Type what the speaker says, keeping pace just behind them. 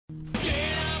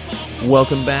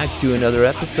Welcome back to another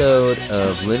episode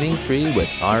of Living Free with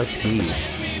RP.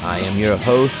 I am your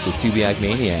host, the Tubiac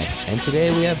Maniac, and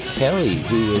today we have Kelli,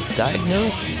 who was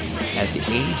diagnosed at the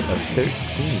age of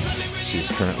 13. She's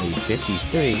currently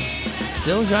 53,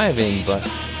 still driving, but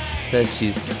says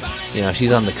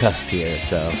she's on the cusp here.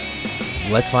 So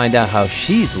let's find out how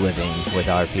she's living with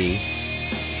RP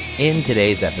in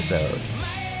today's episode.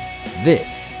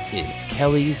 This is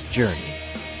Kelli's Journey.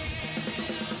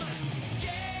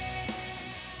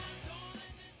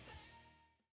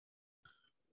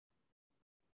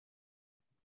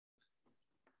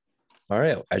 All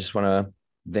right. I just want to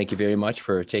thank you very much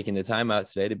for taking the time out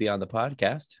today to be on the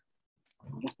podcast.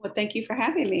 Well, thank you for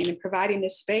having me and providing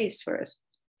this space for us.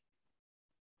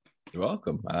 You're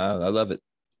welcome. I love it.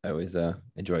 I always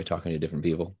enjoy talking to different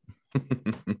people.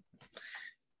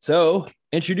 So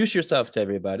introduce yourself to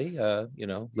everybody, a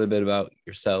little bit about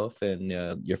yourself and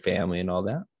your family and all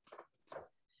that.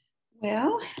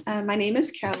 Well, my name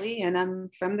is Kelli and I'm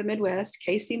from the Midwest,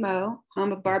 KC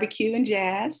home of barbecue and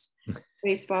jazz,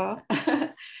 baseball.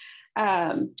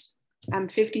 I'm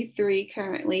 53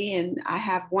 currently, and I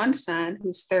have one son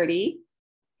who's 30.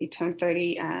 He turned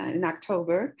 30 in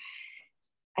October.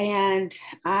 And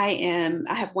I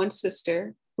have one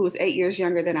sister who is 8 years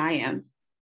younger than I am,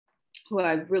 who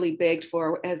I really begged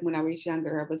for when I was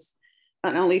younger. I was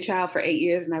an only child for 8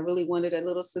 years, and I really wanted a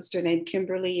little sister named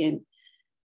Kimberly. And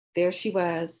there she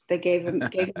was. They gave him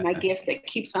my gift that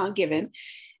keeps on giving.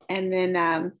 And then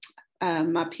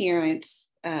my parents,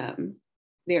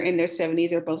 they're in their 70s.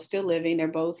 They're both still living. They're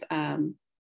both, for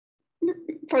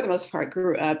the most part,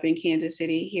 grew up in Kansas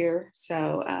City here.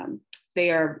 So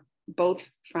they are both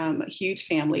from huge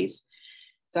families.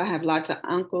 So I have lots of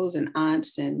uncles and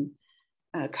aunts and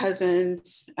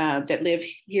cousins that live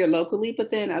here locally, but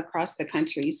then across the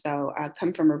country. So I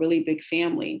come from a really big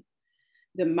family.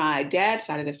 My dad's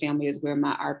side of the family is where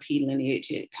my RP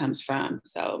lineage comes from.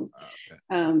 So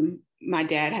my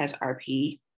dad has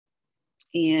RP,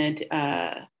 and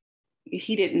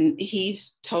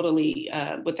he's totally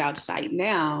without sight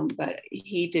now, but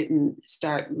he didn't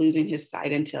start losing his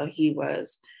sight until he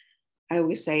was, I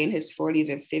always say, in his 40s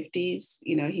or 50s.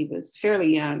 He was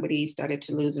fairly young, but he started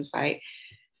to lose his sight.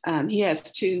 He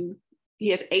has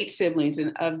 8 siblings,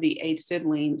 and of the 8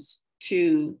 siblings,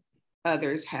 2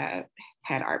 others have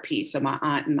had RP. So my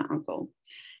aunt and my uncle,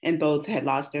 and both had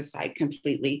lost their sight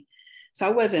completely. So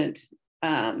I wasn't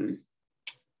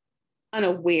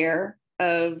unaware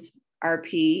of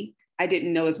RP. I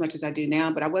didn't know as much as I do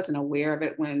now, but I wasn't aware of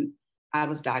it when I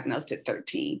was diagnosed at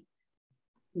 13.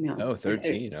 Oh,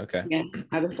 13. Okay. Yeah,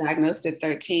 I was diagnosed at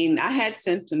 13. I had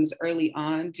symptoms early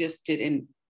on, just didn't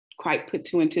quite put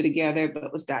 2 and 2 together,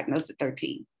 but was diagnosed at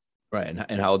 13. Right.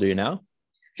 And how old are you now?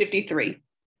 53.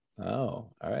 Oh,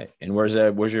 all right. And where's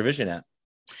your vision at?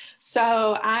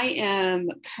 So I am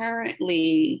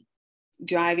currently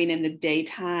driving in the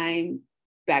daytime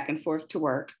back and forth to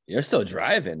work. You're still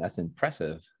driving. That's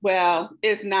impressive. Well,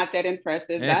 it's not that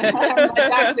impressive. My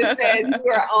doctor says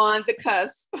you are on the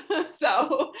cusp.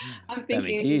 So I'm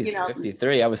thinking,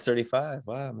 53. I was 35.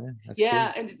 Wow, man. That's cool.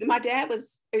 And my dad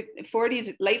was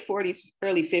 40s, late 40s,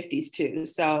 early 50s too.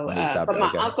 So, but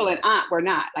my uncle and aunt were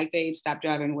not. Like, they stopped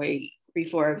driving way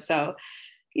before. So,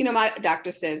 my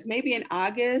doctor says maybe in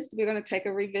August we're going to take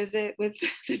a revisit with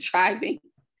the driving.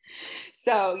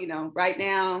 So, right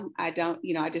now I don't,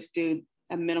 I just do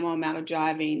a minimal amount of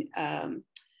driving.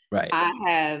 Right. I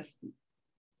have,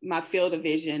 my field of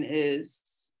vision is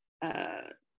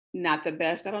not the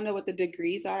best. I don't know what the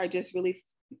degrees are. I just really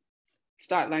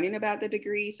start learning about the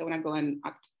degrees. So when I go in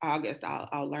August,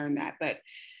 I'll learn that. But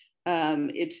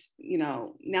it's,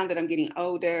 now that I'm getting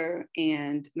older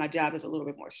and my job is a little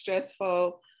bit more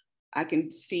stressful, I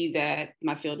can see that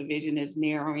my field of vision is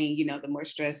narrowing, the more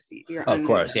stress you're under. Of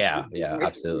course. Yeah,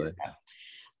 absolutely.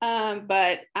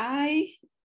 But I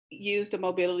used a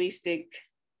mobility stick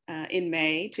in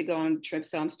May to go on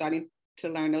trips. So I'm starting to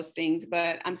learn those things,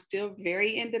 but I'm still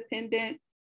very independent,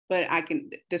 but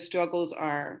the struggles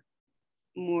are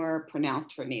more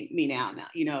pronounced for me now,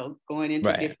 going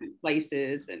into different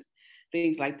places and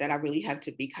things like that. I really have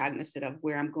to be cognizant of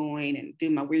where I'm going and do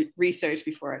my research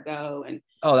before I go. And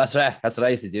that's what I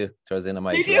used to do towards the end of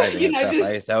my driving and stuff.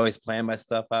 I used to always plan my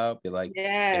stuff out, be like,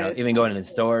 even going in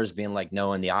stores, being like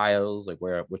knowing the aisles, like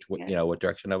which what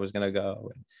direction I was gonna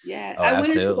go. I went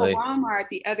into the Walmart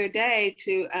the other day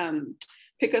to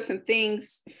pick up some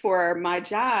things for my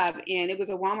job, and it was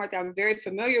a Walmart that I'm very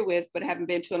familiar with, but haven't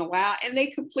been to in a while, and they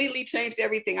completely changed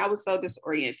everything. I was so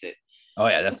disoriented. Oh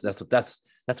yeah,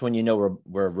 that's when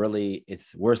we're really,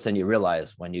 it's worse than you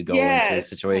realize when you go into a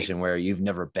situation where you've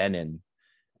never been in,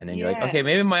 And then you're like, okay,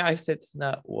 maybe my eyesight's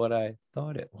not what I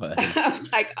thought it was.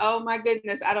 Like, oh my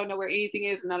goodness, I don't know where anything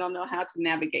is, and I don't know how to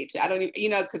navigate to. I don't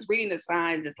even, because reading the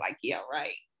signs is like, yeah,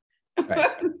 right.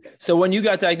 Right. So when you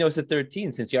got diagnosed at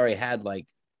 13, since you already had like,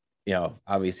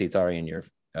 obviously it's already in your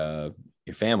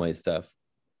family and stuff,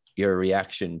 your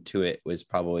reaction to it was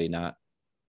probably not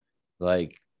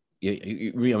like I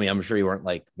mean, I'm sure you weren't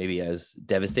like maybe as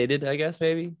devastated, I guess,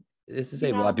 maybe is to say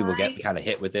a lot of people get kind of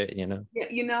hit with it,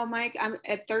 Yeah, Mike, I'm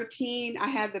at 13. I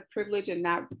had the privilege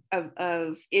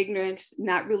of ignorance,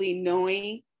 not really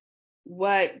knowing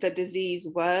what the disease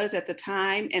was at the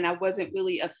time. And I wasn't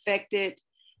really affected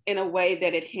in a way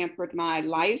that it hampered my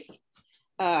life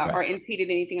or impeded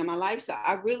anything in my life. So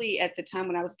I really, at the time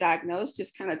when I was diagnosed,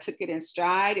 just kind of took it in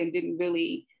stride and didn't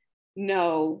really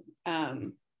know,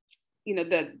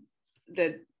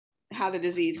 the how the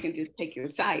disease can just take your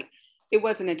sight. It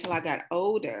wasn't until I got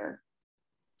older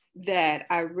that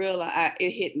I realized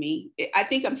it hit me. I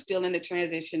think I'm still in the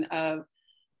transition of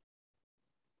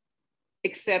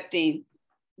accepting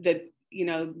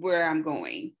where I'm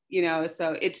going,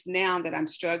 so it's now that I'm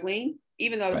struggling,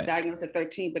 even though I was diagnosed at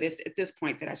 13, but it's at this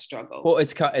point that I struggle. Well,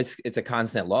 it's a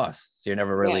constant loss. So you're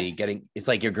never really getting, it's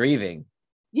like you're grieving.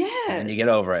 Yes. And then you get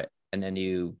over it. And then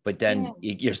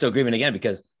you're still grieving again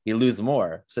because you lose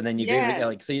more. So then you grieve again.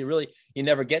 Like, so you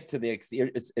never get to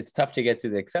it's tough to get to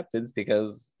the acceptance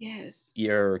because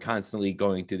you're constantly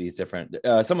going through these different,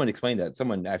 someone explained that,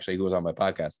 someone actually who was on my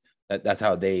podcast, that's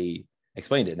how they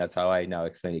explained it. And that's how I now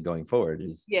explain it going forward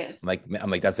is I'm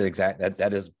like, that's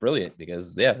that is brilliant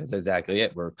because that's exactly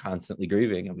it. We're constantly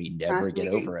grieving and we never get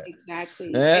over it.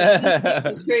 Exactly.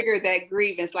 And trigger that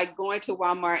grievance, like going to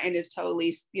Walmart and it's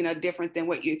totally, different than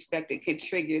what you expected could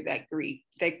trigger that grief,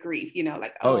 like,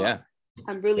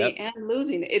 I'm really am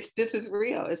losing it. This is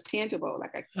real. It's tangible.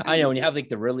 Like I know when you have like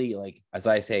the really, like, as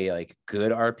I say, like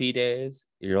good RP days,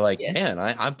 you're like, man,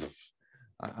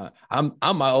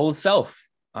 I'm my old self.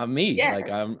 I'm me. Like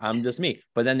I'm just me.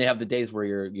 But then they have the days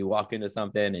where you walk into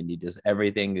something and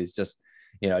everything is just,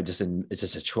 it's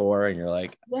just a chore and you're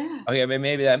like, okay,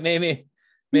 maybe I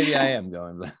am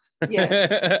going.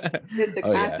 It's a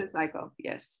constant cycle.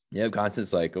 Constant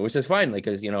cycle, which is fine, like,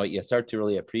 because you start to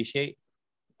really appreciate.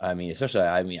 I mean, especially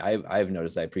I've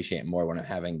noticed I appreciate more when I'm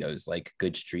having those like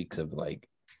good streaks of like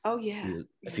a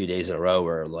few days in a row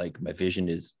where like my vision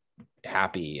is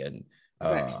happy and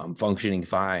I'm functioning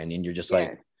fine, and you're just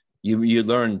like you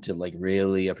learn to like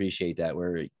really appreciate that.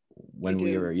 Where when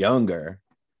we were younger,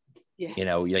 like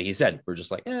you said, we're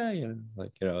just like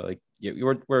we're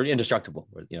indestructible.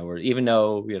 We're even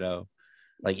though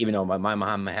my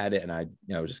mom had it, and I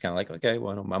was just kind of like, okay,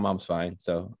 well, my mom's fine,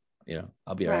 so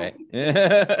I'll be all right.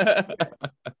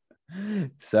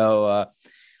 So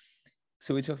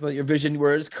we talked about your vision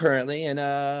words currently, and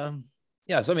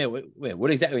so I mean, wait, what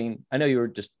exactly? I mean, I know you were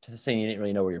just saying you didn't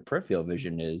really know where your peripheral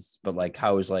vision is, but like,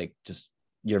 how is like just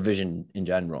your vision in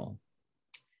general,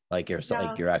 like your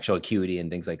actual acuity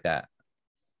and things like that?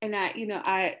 And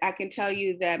I can tell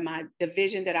you that the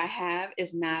vision that I have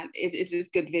is not, it's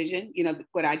good vision,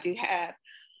 what I do have,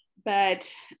 but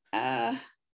I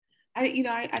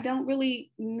don't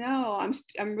really know.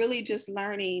 I'm really just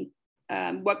learning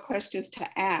what questions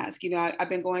to ask. I've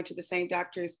been going to the same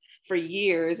doctors for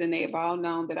years, and they have all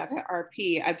known that I've had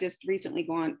RP. I've just recently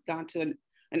gone to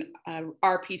an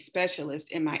RP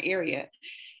specialist in my area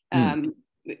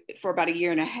for about a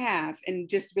year and a half, and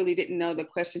just really didn't know the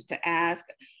questions to ask.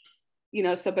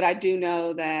 But I do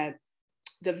know that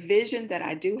the vision that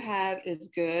I do have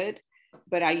is good,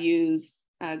 but I use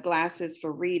glasses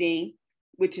for reading,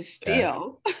 which is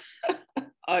still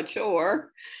a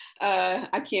chore.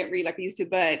 I can't read like I used to,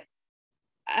 but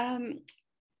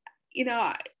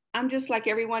I'm just like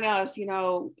everyone else.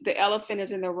 The elephant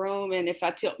is in the room, and if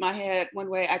I tilt my head one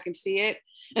way, I can see it.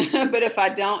 But if I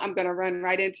don't, I'm gonna run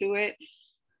right into it.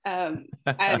 I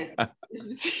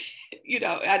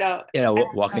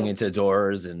don't. Walking into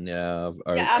doors and or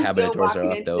I'm cabinet still doors are walking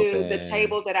left into open. the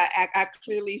table that I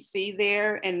clearly see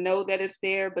there and know that it's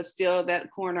there, but still that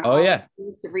corner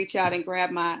needs to reach out and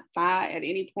grab my thigh at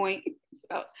any point.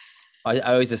 So I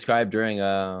always describe during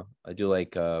I do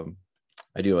like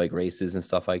races and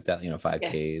stuff like that,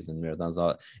 5Ks and marathons,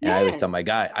 all. And I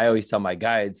always tell my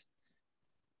guides,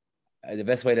 the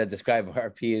best way to describe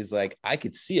RP is like, I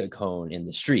could see a cone in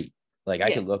the street. Like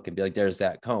I could look and be like, there's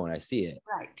that cone. I see it.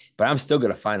 Right. But I'm still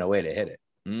going to find a way to hit it.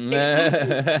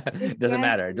 Exactly. Doesn't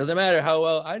matter. It doesn't matter how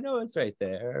well I know it's right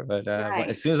there. But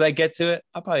as soon as I get to it,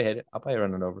 I'll probably hit it. I'll probably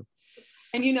run it over.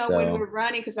 And when we're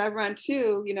running, because I run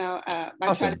too, I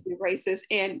try to do races.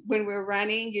 And when we're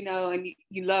running, and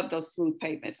you love those smooth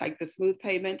pavements, like the smooth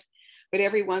pavements. but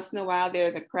every once in a while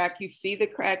there's a crack. You see the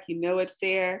crack, you know it's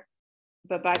there,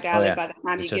 but by Oh golly, yeah. by the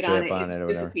time you Just get on trip it, on it's it or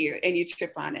whatever. disappeared and you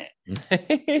trip on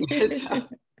it. So,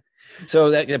 So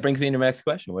that brings me into my next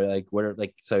question. What are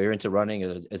like, so you're into running,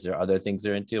 or is there other things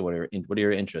you're into? What are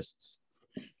your interests?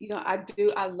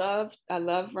 I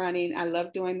love running. I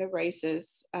love doing the races.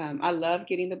 I love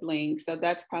getting the bling. So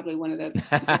that's probably one of the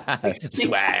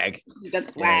Swag. the Yeah,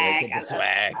 swag. get I the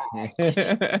love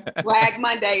swag. swag.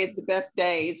 Monday is the best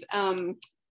days.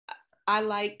 I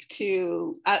love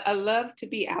to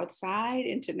be outside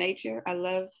into nature. I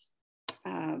love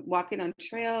walking on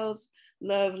trails,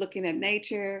 love looking at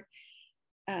nature.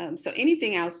 So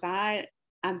anything outside,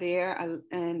 I'm there.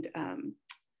 I'm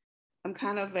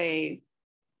kind of a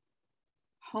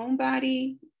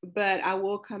homebody, but I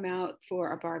will come out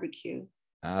for a barbecue.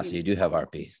 So you do have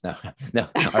RPs. No, no,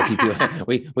 RP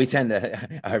people. We tend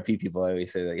to RP people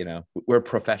always say that, we're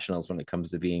professionals when it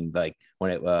comes to being like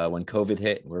when COVID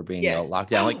hit, we're being Yes.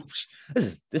 locked down. Like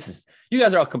this is you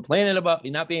guys are all complaining about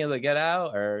you not being able to get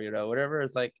out or whatever.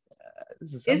 It's like I'm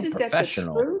a Isn't that the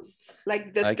professional. truth?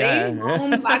 Like the Like staying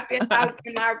home locked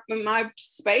in my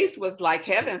space was like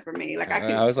heaven for me. Like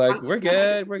I was like, we're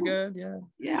good, yeah.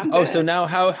 Yeah, I'm Oh, good. so now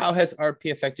how has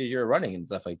RP affected your running and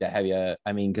stuff like that? Have you?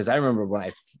 I mean, because I remember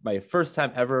when my first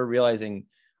time ever realizing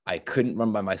I couldn't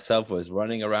run by myself was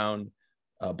running around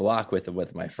a block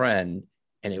with my friend,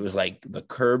 and it was like the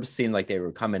curbs seemed like they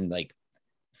were coming like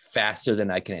faster than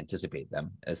I can anticipate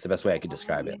them. That's the best way I could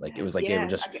describe it. Like it was like they were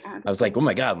just. I was like, oh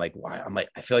my god! I'm like, why? I'm like,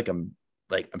 I feel like I'm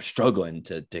struggling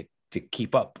to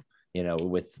keep up,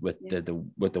 with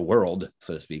the world,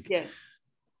 so to speak. Yes.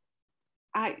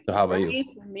 So how about you?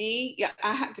 For me, yeah,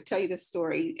 I have to tell you this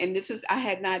story. And I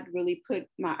had not really put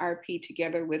my RP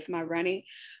together with my running,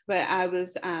 but I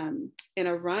was in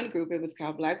a run group. It was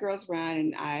called Black Girls Run.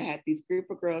 And I had these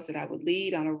group of girls that I would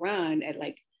lead on a run at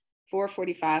like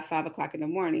 4:45, 5 o'clock in the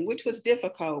morning, which was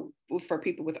difficult for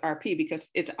people with RP because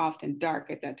it's often dark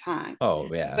at that time.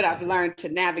 Oh yeah. But I've learned to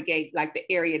navigate like the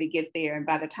area to get there. And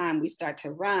by the time we start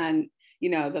to run,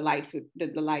 the light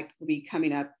would be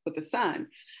coming up with the sun.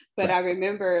 But right. I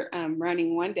remember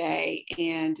running one day,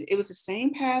 and it was the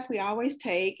same path we always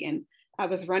take. And I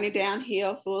was running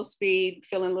downhill full speed,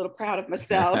 feeling a little proud of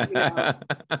myself,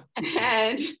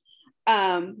 And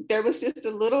there was just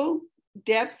a little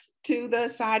depth to the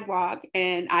sidewalk,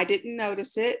 and I didn't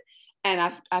notice it.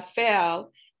 And I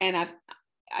fell, and I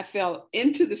fell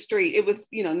into the street. It was,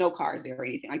 no cars there or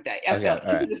anything like that. I fell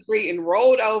into the street and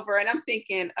rolled over. And I'm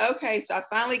thinking, okay, so I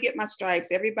finally get my stripes.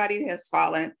 Everybody has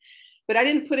fallen. But I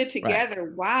didn't put it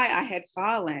together why I had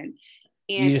fallen.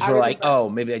 And you just were like, oh,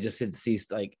 maybe I just didn't see yes,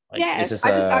 it's just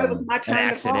I just thought it was my turn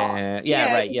to fall.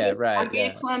 Yeah, right. Yeah, right. I'm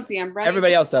being clumsy. I'm running.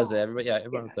 Everybody else does it.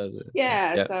 Everyone does it.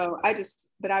 Yeah. So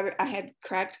I had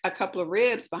cracked a couple of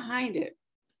ribs behind it.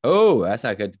 Oh, that's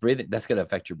not good. Breathing. That's going to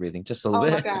affect your breathing just a little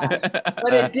bit. Oh my gosh.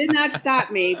 But it did not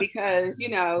stop me because,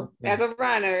 as a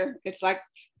runner, it's like,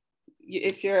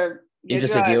 it's you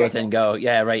just deal with it and go.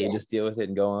 Yeah, right. You just deal with it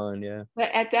and go on. Yeah. But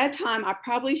at that time, I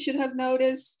probably should have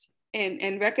noticed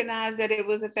and recognized that it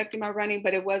was affecting my running,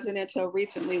 but it wasn't until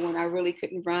recently when I really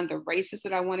couldn't run the races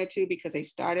that I wanted to because they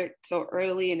started so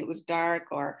early and it was dark,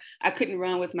 or I couldn't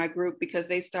run with my group because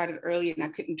they started early and I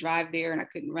couldn't drive there and I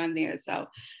couldn't run there. So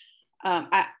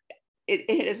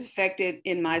it has affected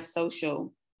in my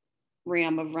social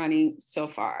realm of running so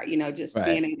far, just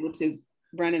being able to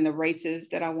run in the races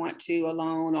that I want to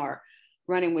alone or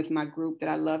running with my group that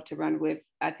I love to run with.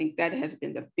 I think that has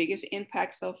been the biggest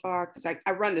impact so far because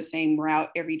I run the same route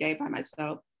every day by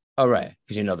myself. Oh, right.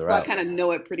 Because you know the route. I kind of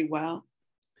know it pretty well.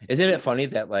 Isn't it funny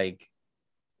that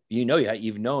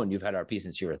you've known you've had RP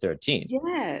since you were 13?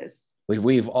 Yes. We know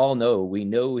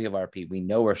we have RP. We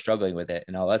know we're struggling with it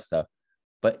and all that stuff.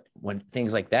 But when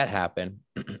things like that happen,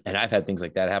 and I've had things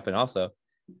like that happen also,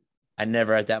 I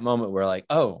never at that moment were like,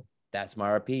 oh, that's my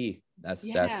RP. That's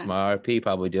my RP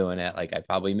probably doing it. Like I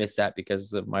probably missed that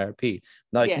because of my RP.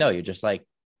 No, you're just like,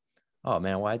 oh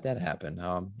man, why'd that happen?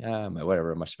 Yeah,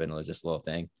 whatever. It must have been just a little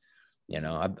thing.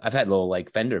 I've had little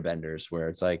fender benders where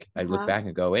it's like I look back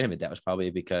and go, wait a minute, that was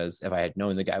probably because if I had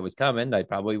known the guy was coming, I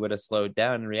probably would have slowed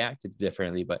down and reacted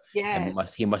differently. But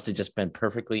he must have just been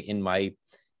perfectly in my,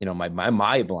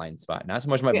 my blind spot, not so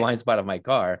much my blind spot of my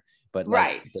car, but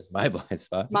just my blind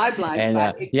spot. My blind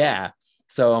spot. Yeah.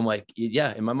 So I'm like,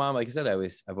 yeah. And my mom, like I said,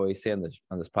 I've always said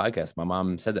on this podcast, my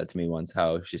mom said that to me once,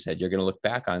 how she said, you're going to look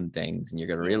back on things and you're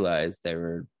going to realize there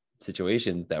were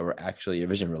situations that were actually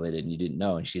vision related and you didn't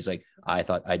know. And she's like, I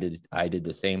thought I did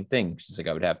the same thing. She's like,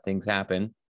 I would have things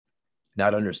happen,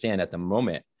 not understand at the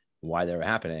moment why they were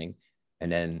happening. And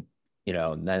then,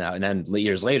 and then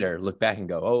years later, look back and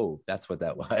go, oh, that's what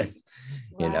that was,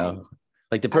 Right.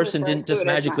 Like the I person refer didn't to just it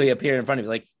as magically appear in front of you.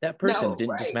 Like that person no,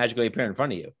 didn't just right. magically appear in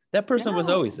front of you. That person was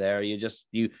always No. there. That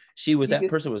You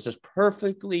person was just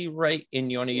perfectly right in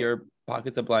one of just, your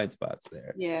pockets of blind spots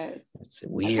there. yes. It's I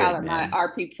call weird, it my man.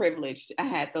 RP privilege. I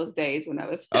had those days when I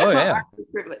was Oh my yeah. RP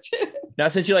privilege. Now,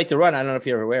 since you like to run, I don't know if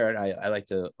you're aware, and I like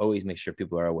to always make sure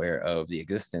people are aware of the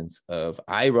existence of,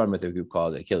 I run with a group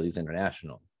called Achilles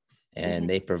International, and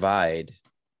they provide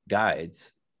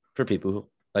guides for people who,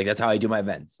 like, that's how I do my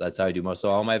events. That's how I do most of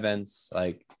all my events.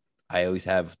 Like I always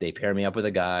have, they pair me up with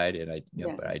a guide, and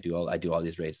Yes. but I do all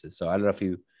these races. So I don't know if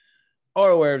you are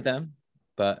aware of them,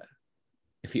 but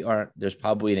if you aren't, there's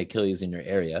probably an Achilles in your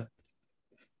area.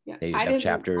 Yeah, They just have I wasn't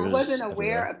chapters aware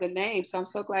everywhere. of the name, so I'm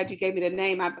so glad you gave me the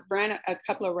name. I ran a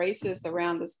couple of races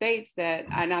around the states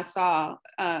and I saw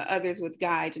others with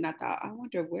guides, and I thought, I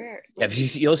wonder where. Yeah,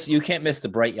 you can't miss the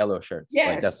bright yellow shirts. Like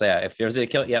Yes. that's, yeah. If there's a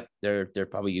kill, yep, they're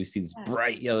probably, you see these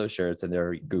bright yellow shirts and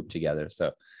they're grouped together.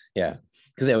 So yeah,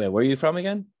 because anyway, where are you from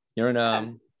again? You're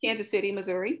in Kansas City,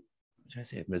 Missouri. trying to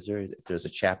say Missouri. If there's a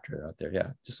chapter out there,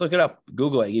 yeah, just look it up,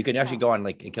 Google it. You can actually go on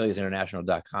like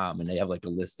AchillesInternational.com, and they have like a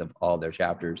list of all their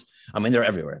chapters. I mean, they're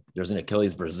everywhere. There's an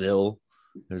Achilles Brazil.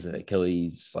 There's an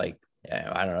Achilles, like,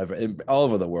 I don't know, all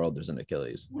over the world. There's an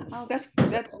Achilles. Oh, that's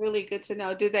really good to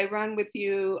know. Do they run with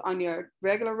you on your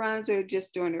regular runs or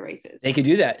just during the races? They could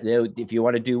do that. If you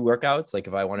want to do workouts, like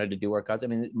if I wanted to do workouts, I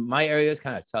mean, my area is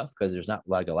kind of tough because there's not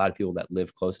like a lot of people that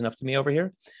live close enough to me over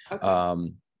here.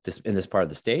 Okay. This part of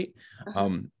the state.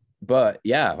 But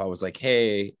yeah, if I was like,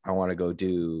 hey, I want to go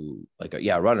do like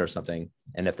a run or something,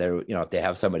 and if they're, if they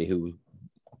have somebody who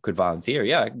could volunteer,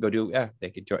 I can go do, they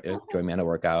could join me on a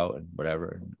workout and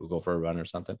whatever, and we'll go for a run or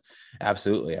something.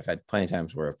 Absolutely. I've had plenty of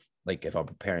times where if I'm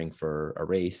preparing for a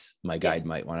race, my guide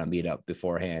might want to meet up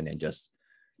beforehand and just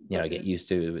get used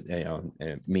to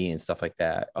me and stuff like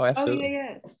that. Oh, absolutely.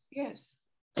 Oh, yes.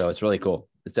 So it's really cool.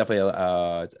 It's definitely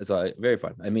it's very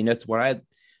fun. I mean, that's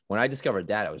when I discovered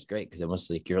that, it was great because it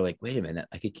was like, you're like, wait a minute,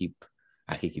 I could keep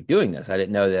doing this. I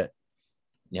didn't know that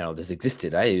this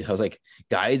existed. I was like,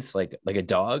 guides like a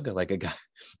dog, like a guy,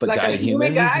 but like guide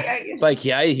humans,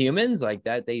 humans like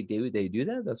that. They do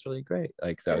that. That's really great.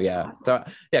 Like, so awesome. So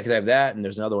because I have that, and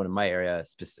there's another one in my area,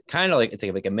 kind of like, it's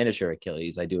like a miniature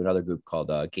Achilles. I do another group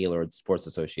called Gaylord Sports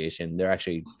Association.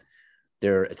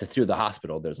 It's through the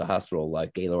hospital. There's a hospital,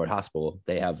 like Gaylord Hospital.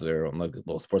 They have their own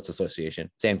little sports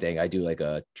association. Same thing. I do like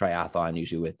a triathlon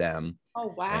usually with them.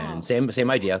 Oh, wow. And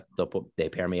same idea. They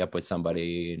pair me up with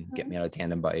somebody and get me on a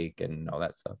tandem bike and all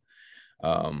that stuff.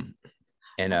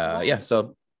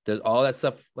 So there's all that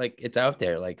stuff, like it's out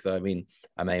there. Like, so I mean,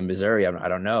 I'm in Missouri. I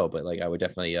don't know, but like I would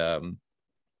definitely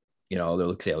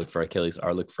look for Achilles,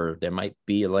 or there might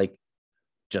be like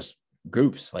just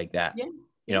groups like that.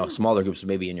 Smaller groups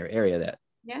maybe in your area that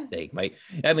they might.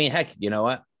 I mean, heck, you know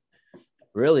what?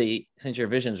 Really, since your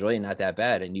vision is really not that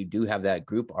bad, and you do have that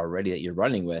group already that you're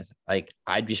running with, like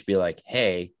I'd just be like,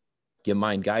 hey, do you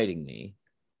mind guiding me?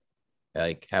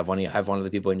 Like have one of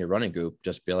the people in your running group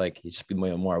just be like, just be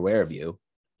more aware of you,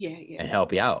 and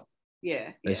help you out.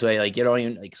 This way, like you don't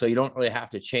even like, so you don't really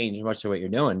have to change much of what you're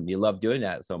doing. You love doing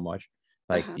that so much,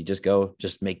 like you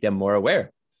just make them more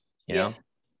aware.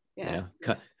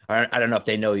 I don't know if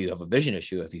they know you have a vision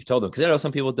issue if you've told them, because I know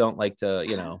some people don't like to,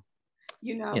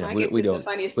 we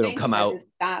don't come out.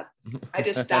 I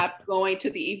just stopped going to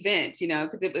the event,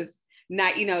 because it was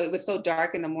not, it was so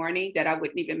dark in the morning that I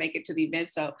wouldn't even make it to the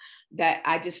event. So that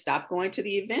I just stopped going to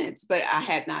the events, but I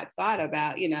had not thought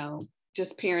about,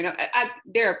 just pairing up.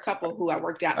 There are a couple who I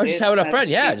worked out with. Just having a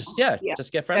friend.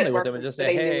 Just get friendly with them and just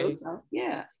say, hey,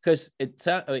 because it's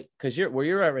because you're where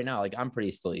you're at right now. Like I'm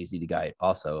pretty still easy to guide.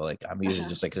 Also, like I'm usually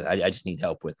just like, cause I just need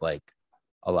help with like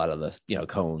a lot of the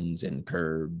cones and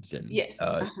curbs and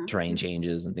terrain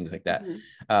changes and things like that.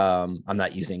 I'm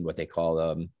not using what they call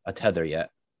a tether yet.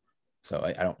 So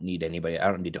I don't need anybody. I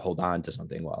don't need to hold on to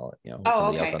something while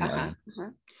somebody else on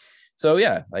there. So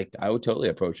yeah, like I would totally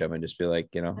approach them and just be like,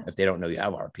 if they don't know you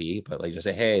have RP, but like just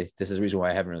say, hey, this is the reason why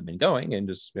I haven't really been going, and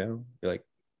just be like,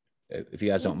 if you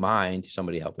guys don't mind,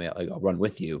 somebody help me out, like I'll run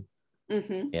with you,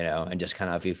 and just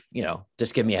kind of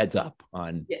just give me a heads up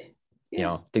on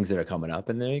things that are coming up,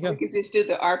 and there you go. You could just do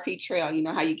the RP trail. You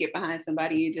know how you get behind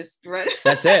somebody, you just run.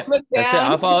 That's it. That's it.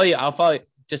 I'll follow you.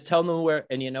 Just tell them where,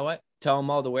 and you know what? Tell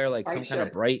them all to wear like some kind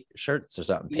of bright shirts or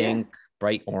something, pink,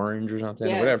 bright orange or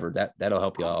something, whatever. That'll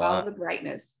help you all out. Follow the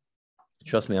brightness.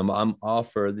 Trust me, I'm all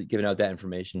for giving out that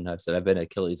information. I've said I've been an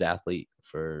Achilles athlete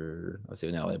for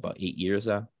about 8 years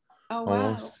now. Oh wow.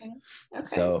 Almost. Okay.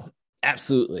 So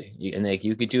absolutely, and like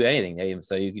you could do anything.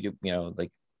 So you could do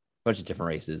like bunch of different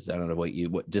races. I don't know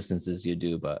what distances you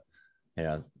do, but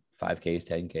 5Ks,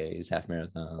 10Ks, half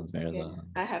marathons, marathons.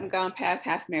 I haven't gone past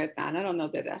half marathon. I don't know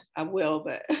that I will,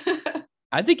 but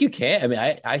I think you can. I mean,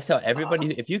 I tell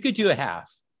everybody, if you could do a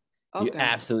half, you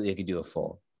absolutely could do a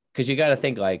full. Because you got to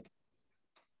think like,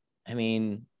 I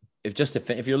mean,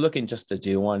 if you're looking just to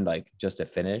do one, like just to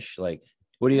finish, like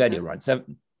what do you got to do? Run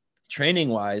 7 training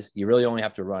wise, you really only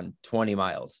have to run 20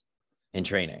 miles in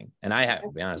training. And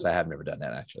to be honest, I have never done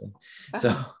that actually.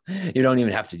 So you don't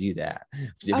even have to do that.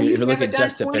 If you're looking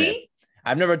just to finish,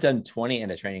 I've never done 20 in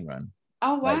a training run.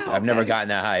 Oh, wow. Like, I've never gotten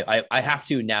that high. I have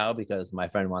to now because my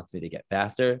friend wants me to get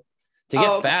faster. To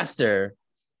get faster,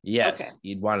 yes,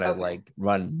 you'd want to like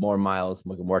run more miles,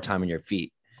 more time on your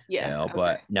feet. Yeah.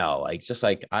 But no, like just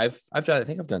like I've done, I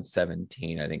think I've done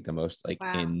 17, I think the most like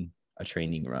in a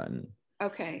training run.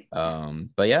 Okay.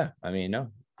 But yeah, I mean,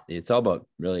 no, it's all about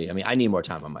really, I mean, I need more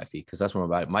time on my feet because that's when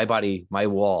my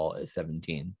wall is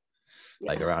 17,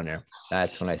 like around there.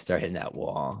 That's when I start hitting that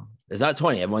wall. It's not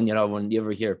 20. Everyone, when you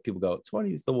ever hear people go,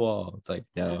 20 is the wall. It's like,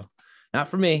 no, not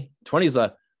for me. 20 is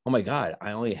oh my God,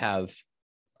 I only have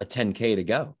a 10K to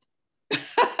go.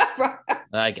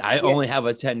 Like I only have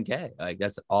a 10K. Like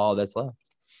that's all that's left,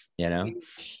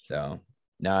 So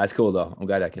no, that's cool though. I'm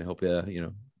glad I can help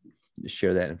you,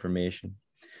 share that information.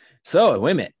 So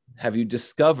wait a minute. Have you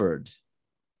discovered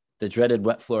the dreaded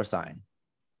wet floor sign?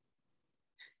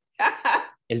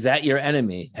 Is that your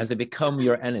enemy? Has it become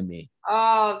your enemy?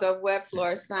 Oh, the wet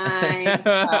floor sign.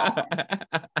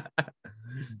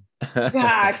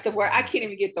 Gosh, the word, I can't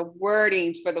even get the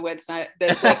wordings for the wet sign.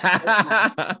 The wet floor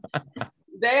sign.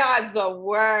 They are the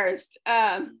worst.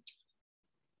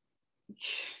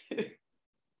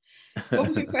 What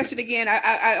was your question again?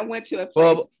 I went to a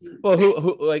place. Well,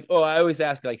 who like? Oh, I always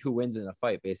ask like who wins in a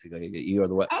fight. Basically, you or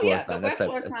the wet floor sign. The wet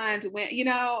floor signs win.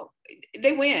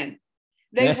 They win.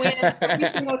 They win every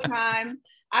single time.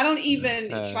 I don't even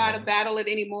try to battle it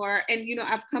anymore. And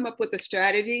I've come up with a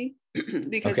strategy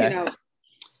because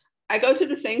I go to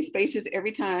the same spaces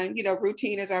every time.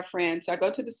 Routine is our friend. So I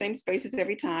go to the same spaces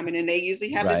every time, and then they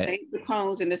usually have the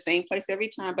cones in the same place every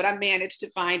time. But I manage to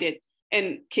find it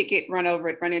and kick it, run over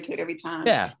it, run into it every time.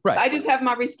 Yeah, right. So I just have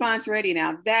my response ready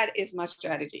now. That is my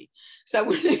strategy. So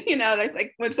when that's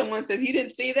like when someone says you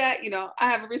didn't see that, I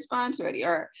have a response ready.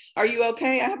 Or are you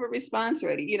okay? I have a response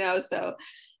ready. So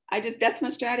that's my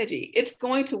strategy. It's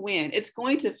going to win. It's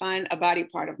going to find a body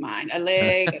part of mine, a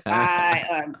leg, a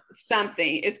eye,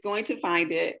 something. It's going to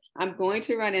find it. I'm going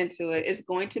to run into it. It's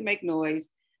going to make noise.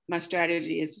 My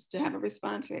strategy is just to have a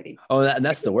response ready. Oh, and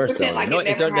that's the worst. Though.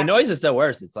 The noise is the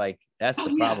worst. It's like, that's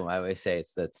the problem. I always say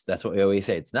that's what we always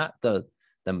say. It's not the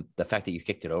fact that you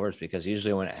kicked it over. It's because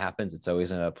usually when it happens, it's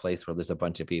always in a place where there's a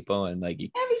bunch of people and like,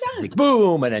 every time. Like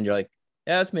boom. And then you're like,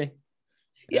 yeah, that's me.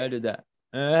 Yeah, I did that.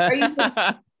 Or you just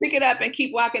pick it up and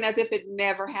keep walking as if it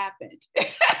never happened.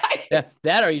 Yeah,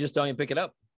 that or you just don't even pick it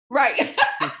up. Right.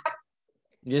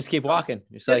 You just keep walking.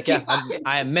 You're just like, yeah,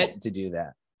 I am meant to do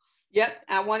that. Yep.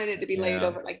 I wanted it to be laid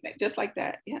over like that, just like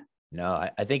that. Yeah. No,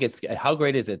 I think it's, how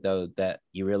great is it though, that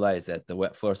you realize that the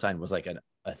wet floor sign was like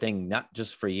a thing, not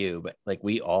just for you, but like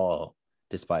we all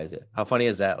despise it. How funny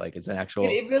is that? Like it's an actual.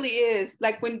 It really is.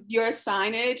 Like when your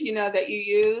signage, that you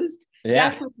used,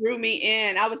 that's what drew me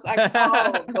in. I was like,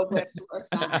 oh, the wet floor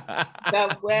sign.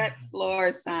 The wet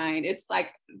floor sign. It's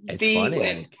like the funny.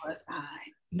 Wet floor sign.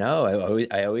 No,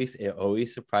 it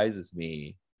always surprises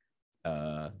me,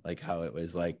 like how it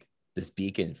was like this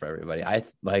beacon for everybody. I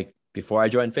like before I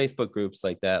joined Facebook groups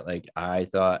like that, like I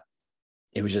thought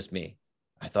it was just me.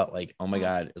 I thought like, oh my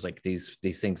God, it was like these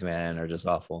things, man, are just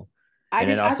awful. And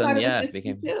then all of a sudden, it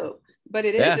became too. But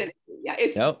it isn't. Yeah,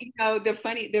 it's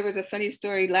there was a funny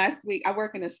story last week. I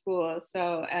work in a school,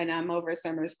 and I'm over a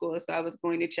summer school, so I was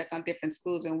going to check on different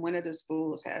schools, and one of the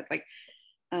schools has like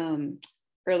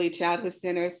early childhood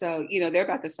center. So they're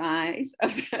about the size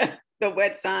of the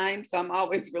wet sign, so I'm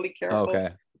always really careful. Okay,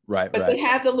 right. But they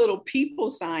have the little people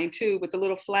sign too, with the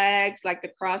little flags, like the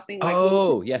crossing.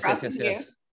 Like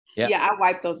yes. Yeah, I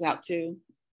wipe those out too.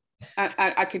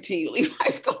 I continually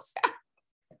wipe those out.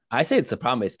 I say it's the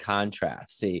problem is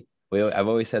contrast. See, I've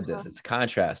always said this, it's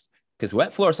contrast, because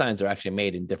wet floor signs are actually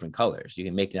made in different colors. You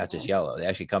can make not just yellow. They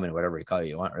actually come in whatever color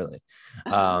you want, really.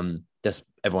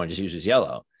 Everyone just uses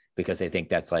yellow because they think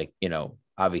that's like,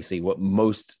 obviously what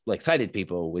most like sighted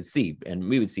people would see and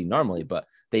we would see normally, but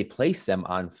they place them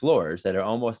on floors that are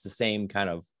almost the same kind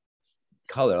of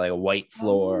color, like a white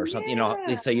floor or something,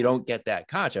 so you don't get that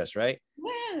contrast, right?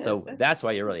 Yes. So that's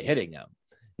why you're really hitting them.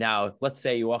 Now, let's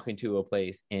say you walk into a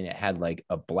place and it had like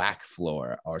a black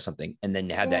floor or something, and then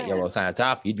you had that Yeah. yellow sign on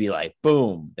top. You'd be like,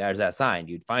 boom, there's that sign.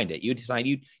 You'd find it. You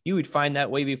would find that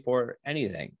way before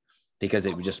anything because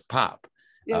it would just pop.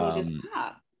 It will just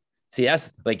pop. See,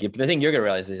 that's like the thing you're gonna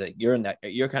realize is that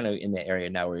you're kind of in the area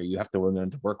now where you have to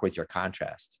learn to work with your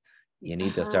contrast. You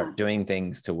need to start doing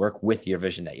things to work with your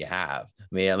vision that you have. I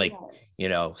mean, like,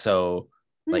 so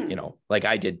like, like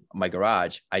I did my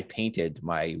garage, I painted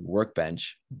my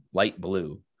workbench light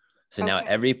blue. So now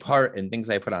every part and things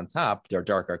I put on top, they're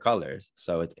darker colors.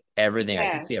 So it's everything I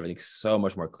can see, everything's so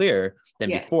much more clear than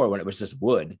before when it was just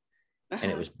wood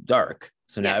and it was dark.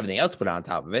 So now everything else put on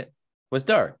top of it was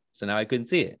dark. So now I couldn't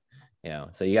see it.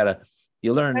 So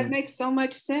you learn. That makes so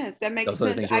much sense. That makes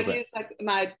sense. I use like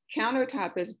my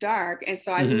countertop is dark, and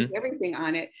so I lose everything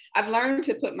on it. I've learned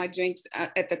to put my drinks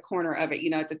at the corner of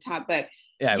it, at the top, but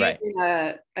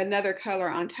using another color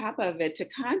on top of it to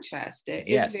contrast it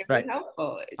is very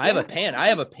helpful. I have a pan.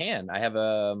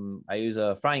 I use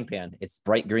a frying pan. It's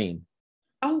bright green.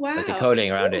 Oh wow! Like the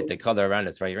coating around it, the color around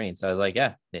it's bright green. So I was like,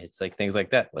 it's like things like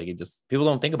that. Like it just people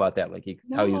don't think about that. Like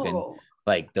how you can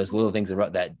like those little things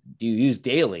about that you use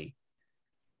daily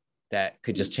that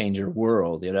could just change your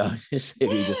world, just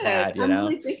if you just had, I'm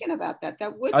really thinking about that.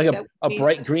 That would like a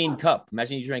bright green cup.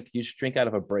 Imagine you drink out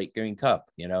of a bright green cup,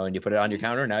 and you put it on your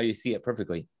counter. Now you see it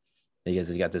perfectly because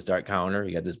it's got this dark counter.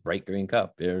 You got this bright green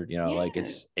cup. Like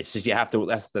it's just you have to.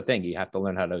 That's the thing. You have to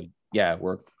learn how to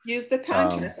work. Use the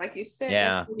contrast, like you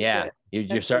said.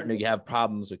 You're starting to have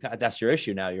problems with. That's your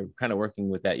issue now. You're kind of working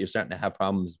with that. You're starting to have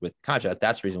problems with contrast.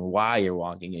 That's the reason why you're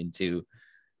walking into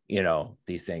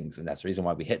these things, and that's the reason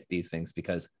why we hit these things,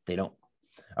 because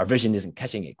our vision isn't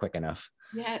catching it quick enough.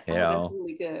 That's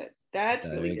really good. That's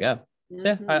really good.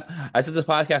 So I said this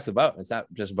podcast about, it's not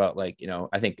just about like,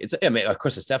 I think of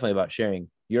course it's definitely about sharing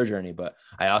your journey, but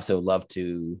I also love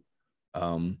to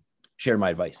share my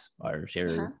advice or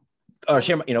share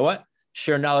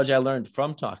share knowledge I learned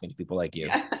from talking to people like you.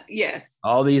 Yes.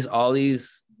 All these all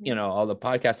the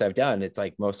podcasts I've done, it's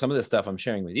like some of the stuff I'm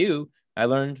sharing with you, I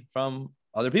learned from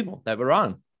other people that were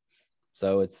on.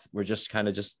 So we're just kind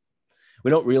of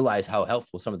we don't realize how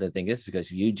helpful some of the thing is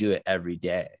because you do it every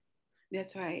day.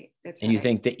 That's right. You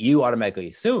think that you automatically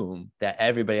assume that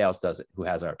everybody else does it who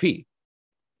has RP.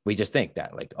 We just think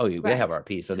that like, they have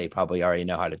RP, so they probably already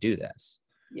know how to do this.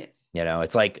 Yes.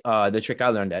 It's like the trick I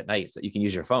learned at night. So you can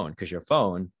use your phone because your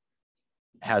phone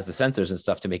has the sensors and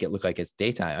stuff to make it look like it's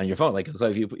daytime on your phone. Like, so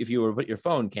if you were to put your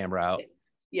phone camera out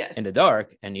in the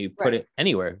dark and you put it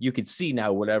anywhere, you could see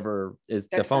now whatever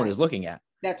the phone is looking at.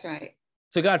 That's right.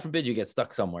 So God forbid you get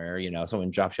stuck somewhere,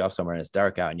 someone drops you off somewhere and it's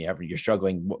dark out and you're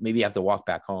struggling. Maybe you have to walk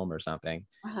back home or something.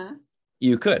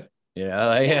 You could,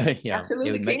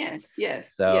 absolutely can.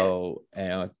 Yes. So,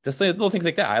 just like little things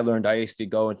like that. I learned I used to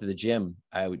go into the gym.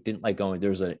 I didn't like going. There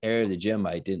was an area of the gym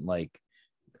I didn't like.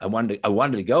 I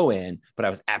wanted to go in, but I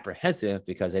was apprehensive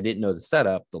because I didn't know the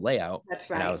setup, the layout. That's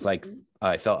right. And I was like,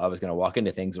 I felt I was going to walk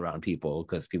into things around people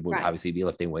because people would obviously be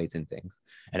lifting weights and things.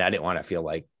 And I didn't want to feel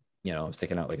like,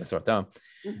 sticking out like a sore thumb.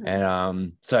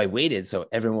 And so I waited. So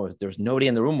there was nobody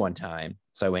in the room one time.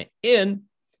 So I went in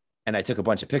and I took a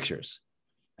bunch of pictures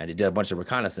and I did a bunch of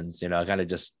reconnaissance, kind of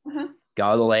just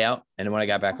got all the layout. And then when I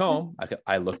got back home,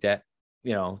 I looked at,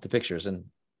 the pictures and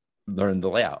learned the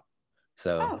layout.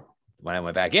 So when I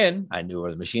went back in, I knew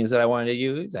where the machines that I wanted to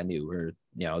use. I knew where,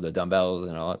 the dumbbells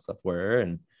and all that stuff were.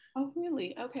 And oh,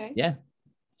 really? Okay. Yeah.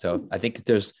 So I think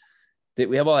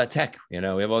we have all that tech, we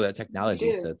have all that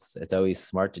technology. So it's always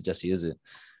smart to just use it.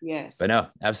 Yes. But no,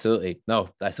 absolutely. No,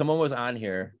 someone was on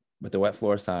here with the wet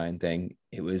floor sign thing.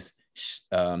 It was,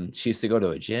 she used to go to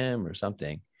a gym or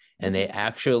something. And they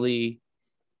actually,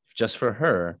 just for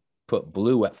her, put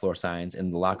blue wet floor signs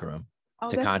in the locker room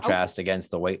to contrast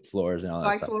against the white floors and all that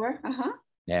white stuff. Floor.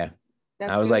 Yeah.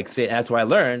 I was like, see, that's where I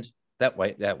learned that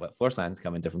wet floor signs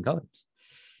come in different colors.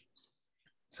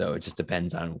 So it just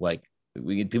depends on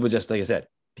people just, like I said,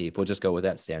 people just go with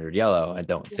that standard yellow and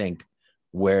don't think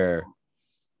where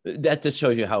that just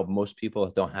shows you how most people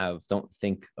don't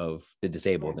think of the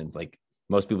disabled things. Like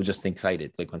most people just think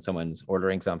sighted, like when someone's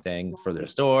ordering something for their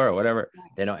store or whatever,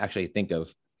 they don't actually think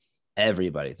of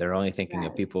everybody. They're only thinking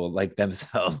of people like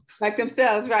themselves. Right.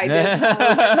 There's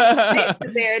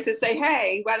there to say,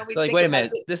 hey, why don't we like, wait a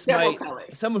minute, this might colors.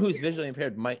 Someone who's visually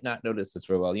impaired might not notice this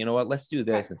very well. You know what? Let's do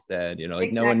this instead.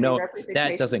 Like no one knows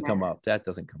that doesn't come up. That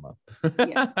doesn't come up.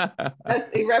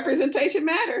 Representation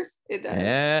matters. It does.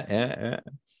 Yeah.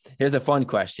 Here's a fun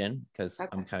question because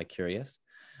I'm kind of curious.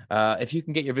 If you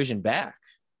can get your vision back,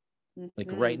 like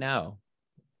right now,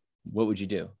 what would you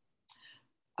do?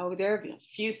 Oh, there are a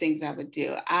few things I would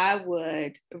do. I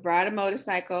would ride a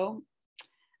motorcycle.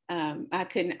 I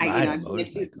couldn't, Ride a I didn't do,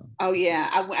 motorcycle. oh yeah,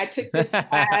 I took this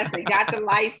class and got the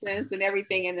license and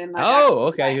everything. And then my doctor Oh,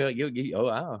 was okay. like, Oh,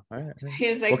 wow. All right.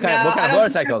 he was like, What no, kind? What kind I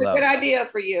of don't think motorcycle that's a though? good idea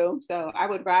for you. So I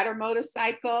would ride a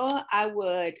motorcycle. I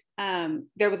would,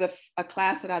 there was a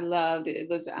class that I loved.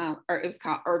 Or it was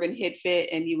called Urban Hit Fit.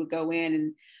 And you would go in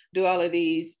and do all of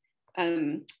these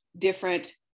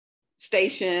different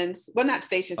stations, well, not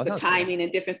stations, Oh, but sounds cool. timing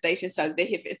and different stations. So they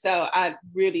hit it. So I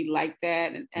really liked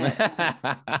that.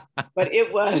 But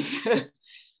it was, and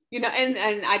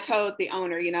I told the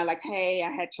owner, like, hey, I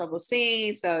had trouble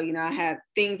seeing. So, I had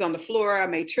things on the floor. I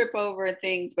may trip over and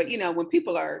things. But, when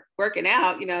people are working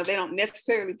out, they don't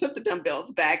necessarily put the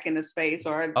dumbbells back in the space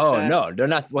or Oh, no, they're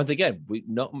not. Once again, we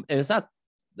know, and it's not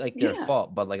like their yeah,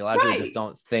 fault, but like a lot of people just right.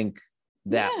 don't think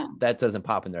that Yeah. that doesn't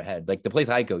pop in their head. Like the place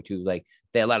I go to, like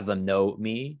a lot of them know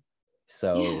me, Yeah.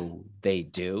 so they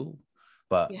do.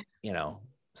 But Yeah.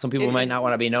 some people might not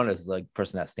want to be known as like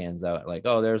person that stands out. Like,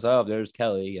 oh, there's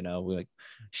Kelly. We like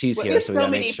she's Well, here, there's so we so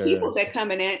gotta make many people sure. that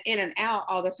come in and out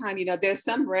all the time. There's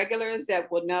some regulars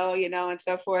that will know, and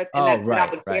so forth, and Oh, that I right,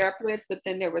 would right. pair up with. But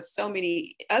then there were so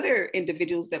many other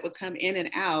individuals that would come in and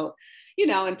out,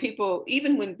 and people,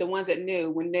 even when the ones that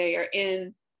knew, when they are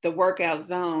in the workout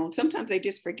zone, sometimes they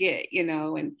just forget, and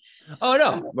Oh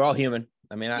no, we're all human.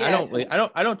 I mean, I yeah, don't like,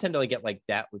 I don't tend to like get like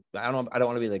that. I don't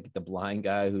want to be like the blind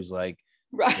guy who's like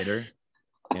right, bitter.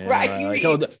 right. Like,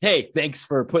 oh, hey, thanks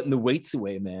for putting the weights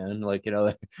away, man. Like,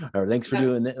 or thanks for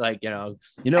doing that. Like, I I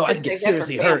just can get say that for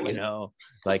seriously hurt, family.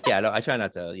 like, yeah, no, I try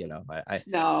not to,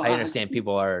 No, I understand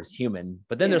people are human,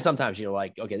 but then there's yeah. sometimes you're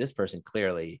like, okay, this person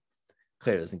clearly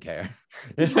doesn't care.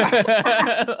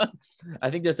 Right. I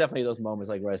think there's definitely those moments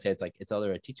like where I say it's like, it's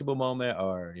either a teachable moment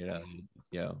or,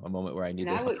 a moment where I need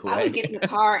And to I would walk I would away. get in the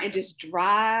car and just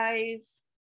drive.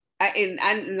 A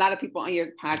lot of people on your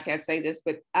podcast say this,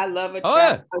 but I love Oh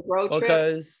yeah. a road trip.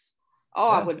 Because Oh,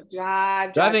 I yeah. would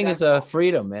drive. Driving is a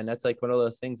freedom, man. That's like one of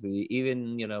those things we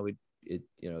even, you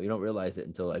don't realize it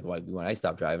until like when I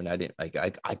stopped driving. I didn't like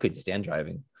I couldn't stand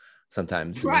driving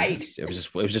sometimes. Right. It was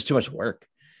just too much work.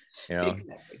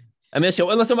 Exactly. I mean, so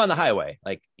unless I'm on the highway,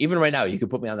 like even right now, you could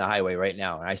put me on the highway right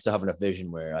now, and I still have enough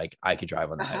vision where like I could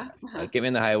drive on the highway. Like get me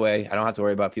in the highway, I don't have to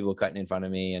worry about people cutting in front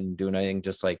of me and doing anything.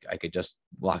 Just like I could just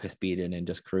lock a speed in and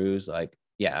just cruise. Like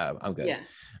yeah, I'm good.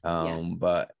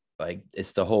 But like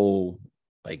it's the whole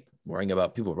like worrying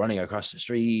about people running across the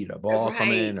street, a ball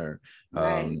coming, or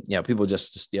people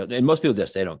just and most people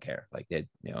just they don't care. Like they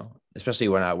especially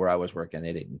where I was working,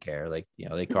 they didn't care. Like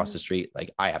they cross the street,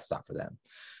 like I have to stop for them.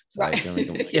 So like,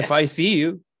 if I see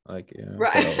you, like,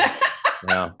 right.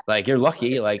 So, like you're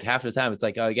lucky. Like half the time, it's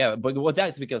like, oh yeah, but what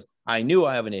that's because I knew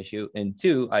I have an issue, and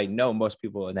two, I know most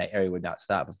people in that area would not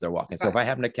stop if they're walking. So if I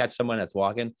happen to catch someone that's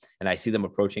walking and I see them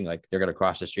approaching, like they're gonna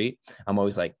cross the street, I'm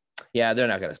always like, yeah, they're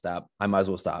not gonna stop. I might as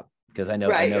well stop because I know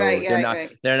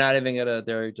they're not even gonna.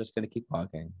 They're just gonna keep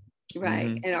walking. Right.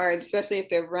 Mm-hmm. And or especially if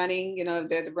they're running, if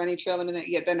there's a running trail,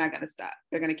 they're not going to stop.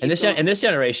 They're going to keep going. In this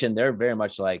generation, they're very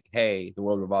much like, hey, the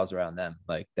world revolves around them.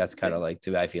 Like that's kind of like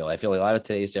too. I feel like a lot of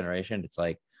today's generation, it's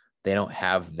like they don't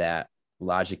have that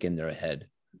logic in their head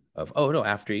of, oh no,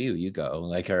 after you go,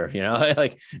 like, or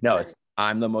like no, it's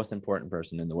I'm the most important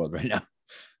person in the world right now.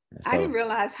 So, I didn't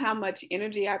realize how much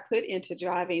energy I put into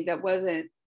driving that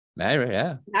wasn't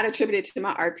not attributed to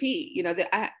my RP.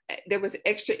 There was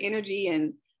extra energy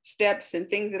and steps and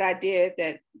things that I did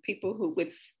that people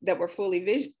that were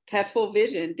have full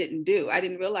vision didn't do. I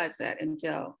didn't realize that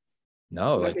until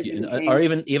like or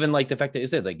even like the fact that you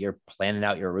said like you're planning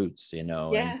out your routes, and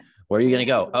where are you going to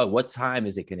go? Oh, what time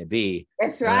is it going to be?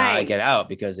 That's right. When I get out,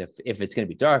 because if it's going to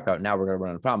be dark out, now we're going to run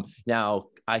into a problem. Now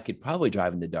I could probably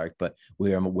drive in the dark, but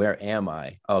where am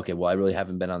I? Okay, well I really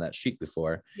haven't been on that street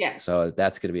before. Yeah. So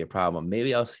that's going to be a problem.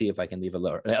 Maybe I'll see if I can leave a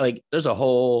lower. Like there's a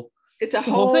whole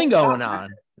whole thing going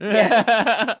on.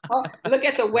 Yeah. Look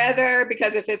at the weather,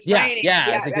 because if it's raining,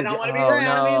 I don't want to be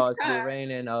around. No, it's gonna be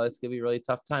raining. Oh, it's gonna be a really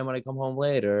tough time when I come home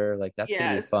later. Like that's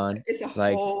gonna be fun. It's a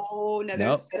whole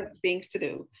nother set of things to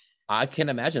do. I can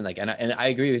imagine. Like, and I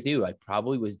agree with you. I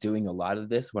probably was doing a lot of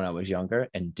this when I was younger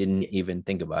and didn't even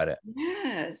think about it.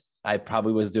 Yes. I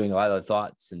probably was doing a lot of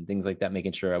thoughts and things like that,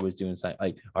 making sure I was doing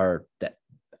something or that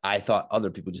I thought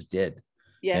other people just did.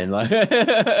 Yeah. And like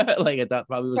I thought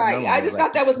probably was right. normal. I just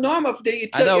thought that was normal.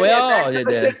 I know we all did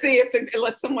to see if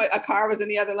unless a car was in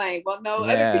the other lane. Well, no,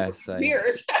 other people's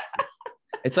mirrors.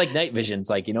 It's like night vision. It's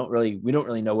like we don't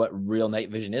really know what real night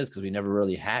vision is because we never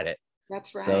really had it.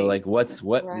 That's right. So like what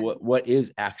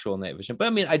is actual night vision? But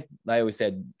I mean, I've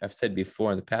said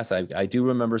before in the past, I do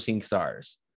remember seeing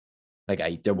stars.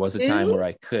 There was a time where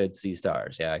I could see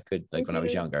stars. Yeah, I could, like when I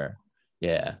was younger.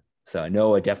 Yeah. So I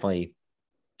know I definitely,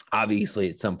 obviously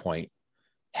at some point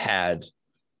had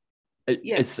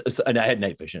and I had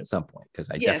night vision at some point because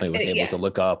I definitely was able to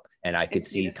look up and I could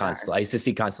see I used to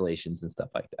see constellations and stuff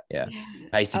like that. Yeah.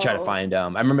 I used to try to find I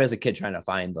remember as a kid trying to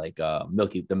find like the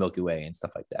Milky Way and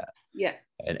stuff like that. Yeah.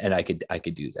 And I could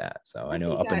do that. So I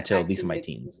know up until at least in my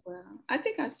teens. Well, I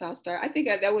think I saw stars. I think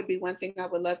that would be one thing I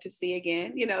would love to see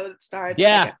again. Stars.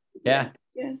 Yeah.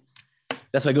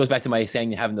 That's why it goes back to my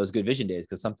saying having those good vision days,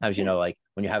 because sometimes like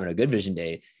when you're having a good vision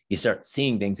day, you start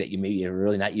seeing things that you maybe are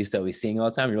really not used to always seeing all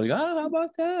the time. You're like, oh, how about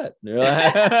that? You're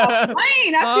like, I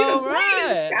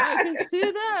can see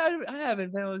that. I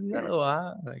haven't been with you in a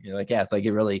while. You're like, yeah,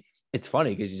 it's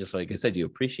funny because you just, like I said, you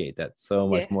appreciate that so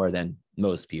much more than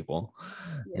most people,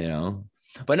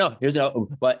 But no, here's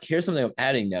something I'm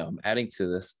adding now. I'm adding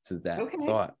to that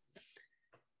thought.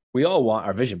 We all want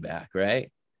our vision back,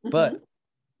 right? Mm-hmm. But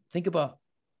think about,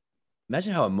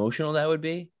 imagine how emotional that would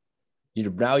be.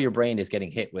 Now your brain is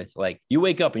getting hit with, like, you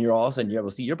wake up and you're all of a sudden you're able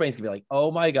to see, your brain's gonna be like,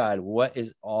 oh my God, what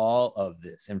is all of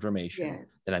this information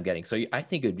that I'm getting? So I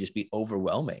think it would just be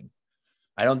overwhelming.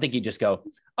 I don't think you just go,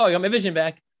 oh, I got my vision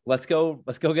back. Let's go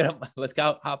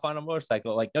hop on a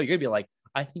motorcycle. Like, no, you're gonna be like,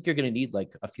 I think you're gonna need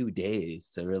like a few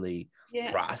days to really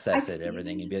process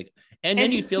everything and be like, and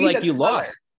then you feel like you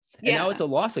lost. And now it's a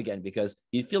loss again, because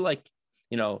you feel like,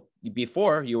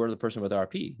 before you were the person with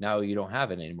RP, now you don't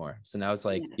have it anymore. So now it's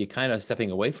like you're kind of stepping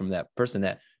away from that person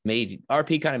that made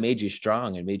RP, kind of made you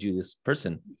strong and made you this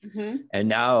person. Mm-hmm. And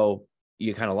now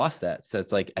you kind of lost that. So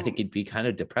it's like, I think you'd be kind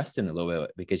of depressed in a little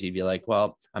bit, because you'd be like,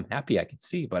 well, I'm happy I could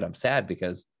see, but I'm sad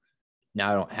because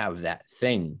now I don't have that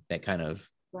thing that kind of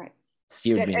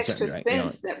steered that me in a certain direction.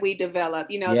 Sense that we develop,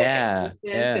 the extra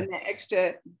sense and the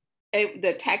extra,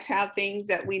 the tactile things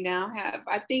that we now have.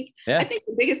 I think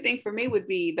the biggest thing for me would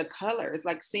be the colors,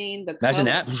 like seeing the imagine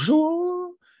colors.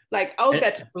 That. Like,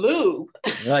 that's blue.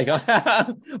 Like,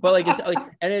 well, like, it's like,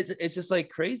 and it's just like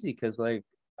crazy, because like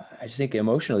I just think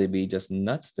emotionally it'd be just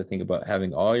nuts to think about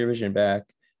having all your vision back.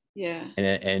 Yeah.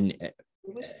 And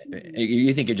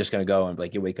you think you're just going to go and,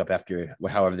 like, you wake up after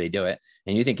however they do it,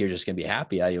 and you think you're just going to be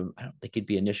happy. I don't think it'd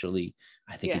be initially.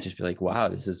 I think you'd just be like, wow,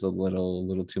 this is a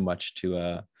little too much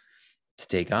to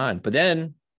take on. But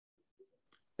then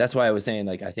that's why I was saying,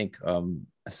 like, I think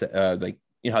like,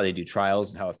 how they do trials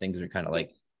and how things are kind of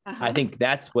like, I think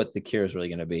that's what the cure is really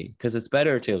going to be, because it's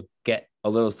better to get a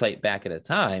little sight back at a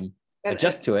time,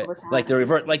 adjust to it, like the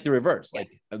reverse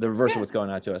of what's going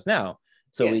on to us now.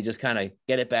 So we just kind of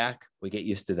get it back, we get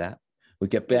used to that, we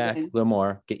get back a little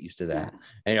more, get used to that,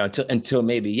 and until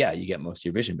maybe you get most of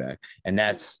your vision back, and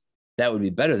that would be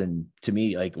better than, to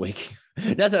me, like, wake.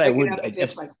 Not that I would,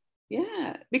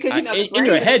 because in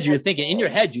your head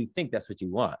you think that's what you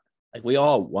want. Like, we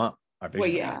all want our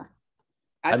vision back.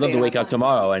 I'd love to wake up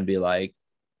tomorrow and be like,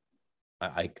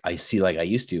 I see like I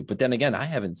used to, but then again, I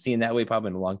haven't seen that way probably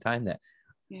in a long time. That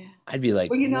I'd be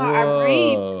like, well, our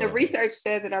brain, the research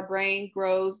says that our brain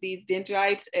grows these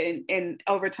dendrites and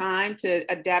over time to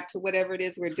adapt to whatever it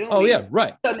is we're doing. Oh yeah,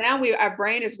 right. So now our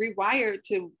brain is rewired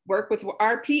to work with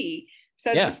RP.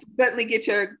 So just suddenly get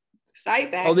your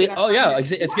sight back.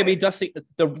 It's gonna be dusty.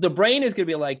 The brain is gonna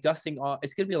be like dusting off.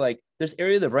 It's gonna be like, there's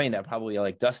area of the brain that probably are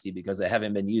like dusty because they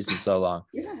haven't been used in so long.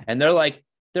 And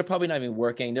they're probably not even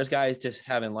working. There's guys just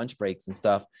having lunch breaks and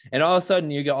stuff, and all of a sudden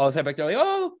you get all the time back there, like,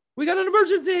 oh, we got an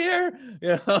emergency here.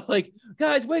 Like,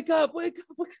 guys, wake up, we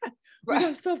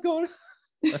got stuff going on.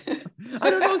 I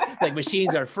don't know, like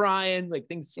machines are frying, like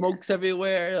things, smokes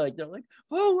everywhere, like they're like,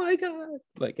 oh my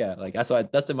God, like that's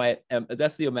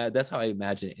how I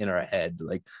imagine it in our head,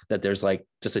 like that there's like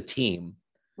just a team,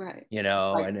 right? And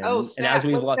as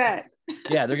we've lost,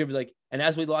 they're gonna be like, and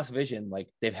as we lost vision, like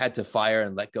they've had to fire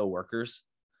and let go workers,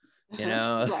 like,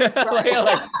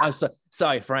 I'm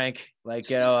sorry, Frank, like,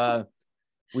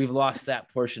 we've lost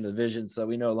that portion of vision, so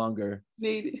we no longer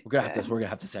we're gonna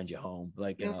have to send you home.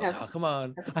 Like, oh, come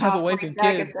on, I have a wife and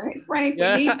kids. Frank,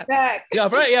 we need you back.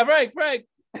 Frank.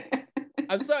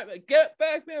 I'm sorry, but get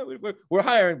back, man. We're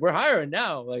hiring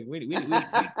now. Like,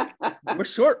 we're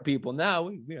short people now.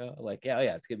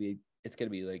 It's gonna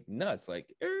be like nuts.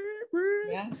 Like,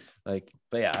 like,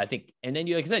 but I think, and then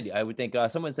like I said, I would think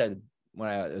someone said when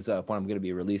I'm going to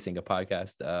be releasing a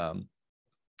podcast,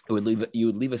 you would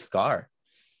leave a scar.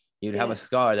 You'd have a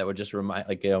scar that would just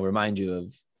remind you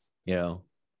of,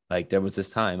 like, there was this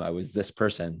time I was this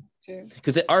person.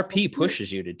 Because the RP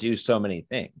pushes you to do so many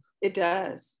things. It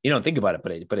does. You don't think about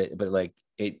it, but like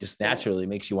it just naturally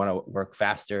makes you want to work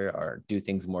faster or do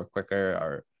things more quicker,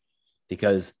 or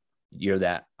because you're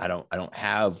that I don't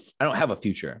have a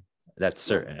future. that's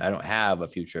certain. I don't have a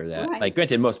future that, Right. like,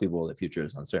 granted, most people, the future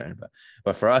is uncertain,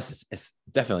 but for us, it's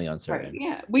definitely Right. uncertain.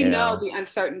 Yeah. We know the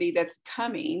uncertainty that's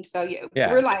coming. So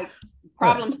yeah, we're like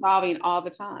problem solving all the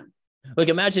time. Like,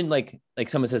 imagine like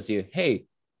someone says to you, hey,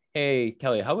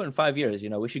 Kelly, how about in 5 years,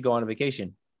 we should go on a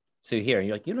vacation to here. And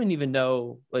you're like, you don't even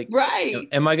know, like, Right.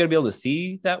 am I going to be able to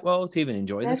see that well to even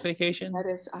enjoy this That vacation?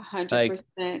 is Like,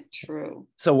 100% true.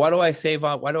 so why do I save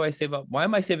up? Why do I save up? Why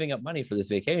am I saving up money for this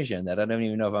vacation that I don't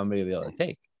even know if I'm going to be able to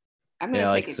take? I'm going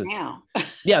to take like, it so, now.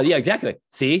 yeah,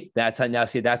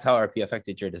 that's how RP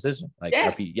affected your decision. Like,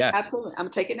 Yes, RP, yeah, absolutely. I'm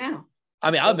taking it now. I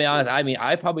mean, I'll be honest. I mean,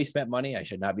 I probably spent money I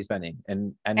should not be spending,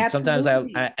 and sometimes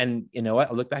Absolutely. and you know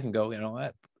what? I look back and go, you know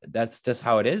what? That's just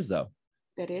how it is, though.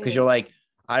 That Because is. you're like,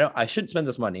 I shouldn't spend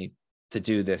this money to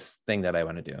do this thing that I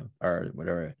want to do or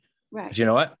whatever. Right. But you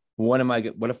know what?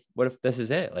 What if this is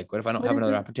it? Like, what if I don't have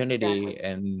another opportunity Exactly.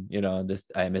 and this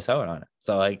I miss out on it?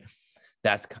 So like,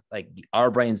 that's like our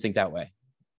brains think that way.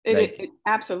 It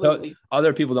absolutely. So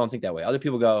other people don't think that way. Other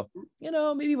people go,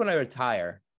 maybe when I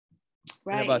retire.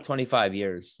 In about 25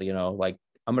 years, like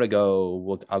I'm gonna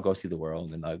go. I'll go see the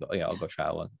world, and I'll go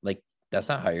travel. Like that's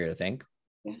not how you're gonna think.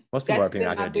 Yeah. Most people That's are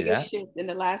not gonna do that. shift in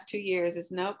the last 2 years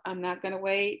is nope. I'm not gonna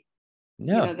wait.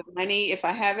 No, the money. If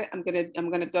I have it, I'm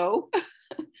gonna go.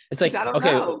 It's like,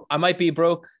 okay, I might be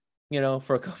broke,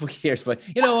 for a couple of years, but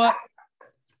you know what?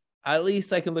 At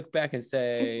least I can look back and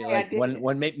say, like,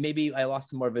 when maybe I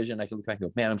lost some more vision, I can look back and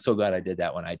go, man, I'm so glad I did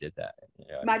that when I did that.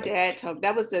 My dad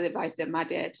that was the advice that my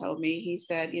dad told me. He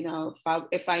said,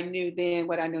 if I knew then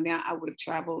what I know now, I would have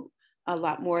traveled a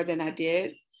lot more than I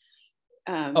did.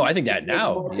 I think that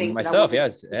now myself,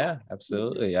 yes, yeah,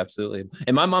 absolutely, absolutely.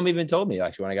 And my mom even told me,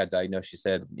 actually, when I got diagnosed, she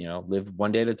said, live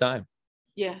one day at a time.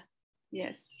 Yeah.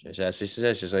 Yes. She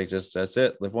said, she's like, just that's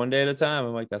it, live one day at a time.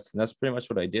 I'm like, that's pretty much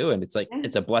what I do. And it's like,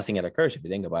 it's a blessing and a curse if you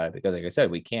think about it, because like I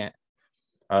said, we can't,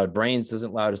 our brains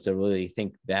doesn't allow us to really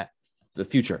think that the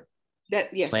future,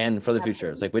 plan for the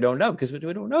future. It's like, we don't know, because we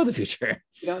don't know the future.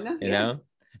 We don't know. You know?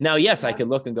 Now, yes, I could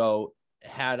look and go,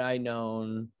 had I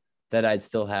known that I'd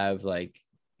still have like,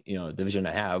 the vision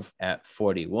I have at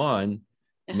 41,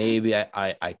 maybe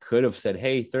I could have said,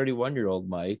 hey, 31-year-old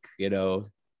Mike,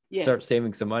 start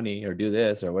saving some money or do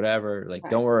this or whatever. Like,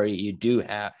 don't worry,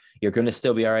 you're going to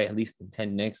still be all right, at least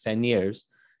in next 10 years.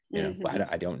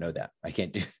 But I don't know that. I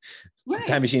can't do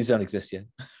time machines don't exist yet.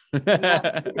 No,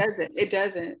 it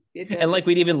doesn't. And like,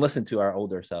 we'd even listen to our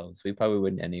older selves. We probably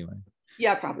wouldn't anyway.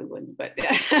 Yeah, I probably wouldn't, but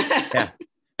yeah.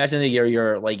 Imagine that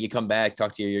you're like, you come back,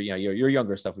 talk to your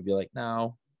younger stuff would be like,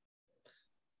 no.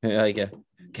 Like,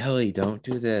 Kelly, don't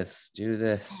do this. Do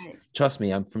this. Right. Trust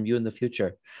me, I'm from you in the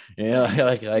future.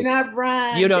 Like not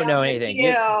run. You don't know anything.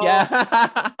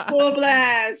 Full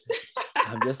blast.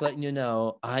 I'm just letting you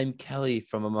know, I'm Kelly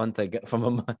from a month ago.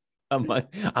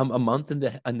 I'm a month in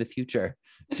the future.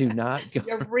 Do not go.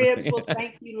 Your ribs will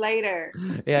thank you later.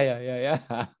 Yeah.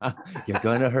 You're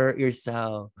gonna hurt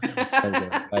yourself.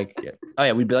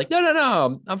 We'd be like,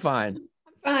 no, I'm fine.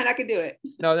 Fine, I can do it.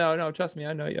 No, trust me,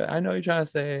 I know you're trying to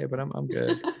say, but I'm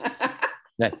good.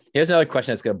 Now, here's another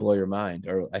question that's gonna blow your mind,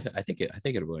 or I think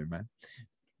it'll blow your mind.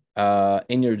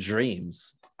 In your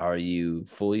dreams, are you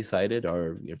fully sighted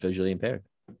or you're visually impaired?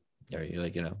 Are you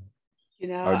like,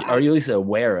 are you at least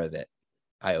aware of it?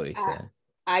 I always say.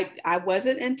 I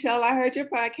wasn't until I heard your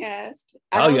podcast.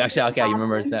 You actually, okay, you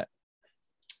remember that.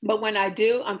 But when I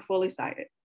do, I'm fully sighted.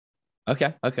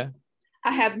 Okay.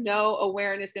 I have no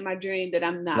awareness in my dream that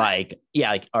I'm not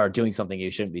or doing something you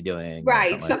shouldn't be doing.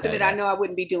 Right. Something that I know I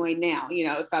wouldn't be doing now,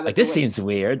 if I was like, this seems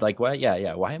weird. Like, what?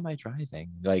 Yeah. Why am I driving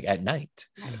like at night?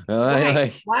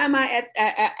 Right. Why am I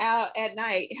out at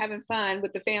night having fun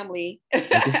with the family?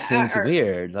 This seems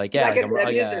weird. Like, at the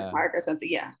amusement park or something.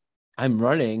 Yeah. I'm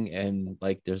running and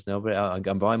like there's nobody.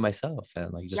 I'm by myself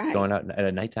and like just going out at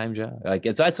a nighttime job. Like,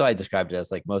 that's why I described it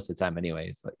as, like, most of the time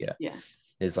anyways. Like, yeah.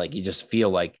 It's like you just feel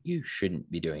like you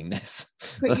shouldn't be doing this.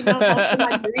 But most of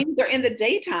my dreams are in the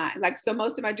daytime. Like, so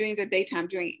most of my dreams are daytime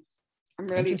dreams. I'm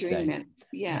really dreaming.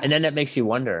 Yeah. And then that makes you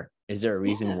wonder, is there a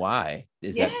reason why?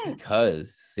 Is that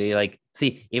because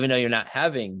even though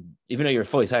you're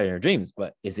fully sighted in your dreams,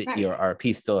 but is it your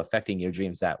RP still affecting your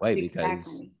dreams that way?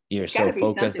 Because you're so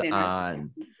focused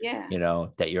on,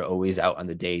 that you're always out on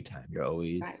the daytime. You're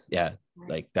always,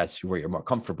 like that's where you're more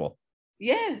comfortable.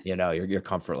 Yes. Your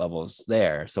comfort level's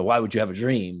there. So why would you have a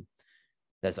dream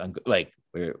that's in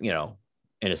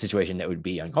a situation that would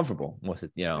be uncomfortable? Most of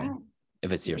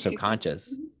if it's your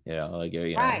subconscious, like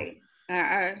you're right.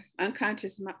 Our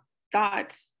unconscious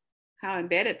thoughts, how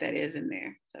embedded that is in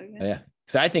there. So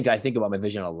because I think about my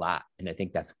vision a lot, and I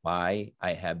think that's why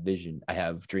I have vision. I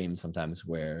have dreams sometimes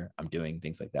where I'm doing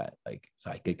things like that. Like,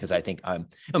 so I could, because I think I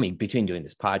mean, between doing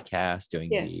this podcast,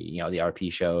 doing Yes. the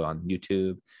RP show on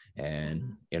YouTube,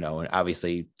 and and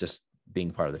obviously just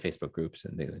being part of the Facebook groups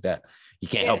and things like that, you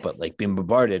can't help but like being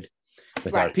bombarded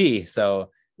with RP.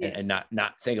 So and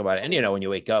not think about it. And when you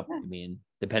wake up, I mean,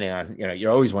 depending on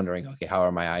you're always wondering, okay, how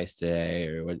are my eyes today,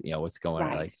 or what what's going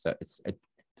on. Like, so it's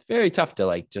very tough to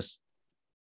like just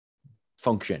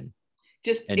function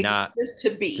just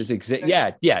to be just exist.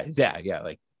 Yeah,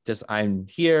 like just I'm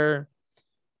here.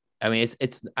 I mean,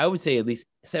 it's I would say at least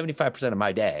 75% of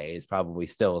my day is probably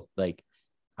still like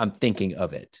I'm thinking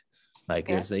of it, like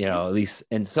there's at least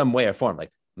in some way or form,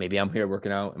 like maybe I'm here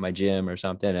working out in my gym or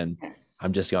something, and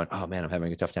I'm just going, oh man, I'm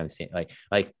having a tough time seeing, like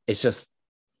it's just,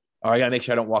 or I gotta make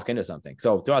sure I don't walk into something.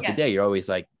 So throughout the day, you're always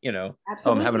like, oh,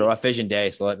 I'm having a rough vision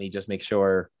day, so let me just make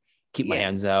sure, keep my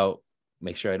hands out,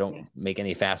 make sure I don't make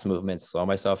any fast movements, slow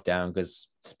myself down, because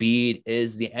speed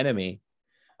is the enemy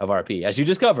of RP, as you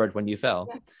discovered when you fell.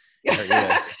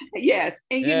 Yes.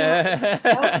 And it's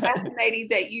so fascinating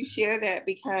that you share that,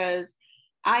 because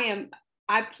I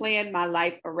plan my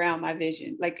life around my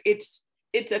vision. Like it's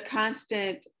a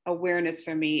constant awareness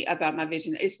for me about my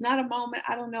vision. It's not a moment,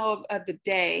 I don't know, of the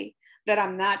day that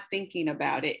I'm not thinking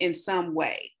about it in some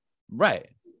way. Right.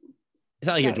 It's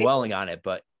not like you're dwelling on it,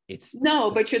 but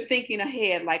but you're thinking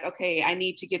ahead, like, okay, I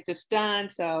need to get this done.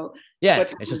 So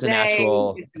it's just a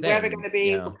natural thing. What's the weather going to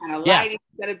be? What kind of lighting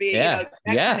is going to be? That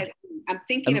kind of thing. I'm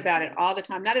thinking about it all the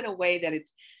time, not in a way that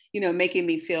it's, making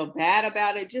me feel bad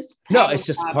about it. Just it's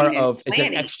just part of, it's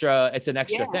an extra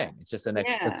thing. It's just an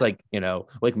extra, it's like,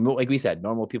 like we said,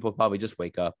 normal people probably just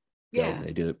wake up,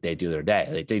 they do their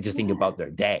day. They just think about their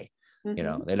day. They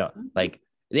don't like,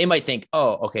 they might think,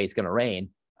 oh, okay, it's going to rain,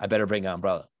 I better bring an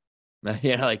umbrella.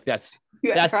 Like that's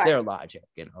their logic,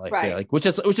 like, which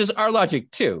is our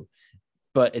logic too,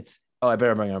 but it's, oh, I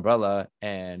better bring an umbrella,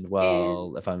 and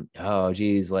if I'm, oh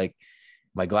geez, like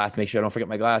my glass, make sure I don't forget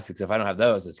my glasses, because if I don't have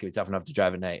those, it's gonna be tough enough to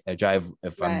drive at night. I drive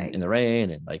if I'm in the rain,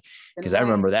 and like, because I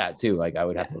remember that too, like I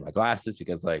would have to wear my glasses,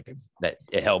 because like that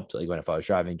it helped, like when if I was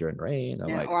driving during the rain,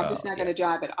 I'm like, or I'm just not gonna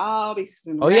drive at all because it's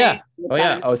gonna rain,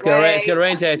 it's gonna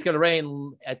rain today, it's gonna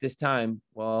rain at this time.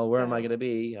 Well, where am I gonna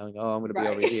be? I'm like, oh, I'm gonna be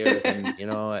over here, and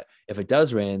if it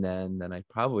does rain, then I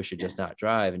probably should just not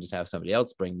drive and just have somebody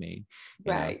else bring me.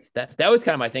 That was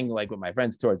kind of my thing, like with my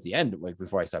friends towards the end, like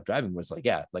before I stopped driving, was like,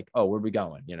 like, oh, where are we going?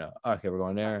 Okay, we're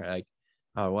going there. Like,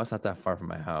 oh, well, it's not that far from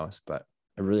my house, but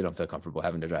I really don't feel comfortable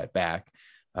having to drive back.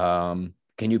 Can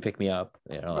you pick me up?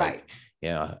 Like,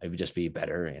 it would just be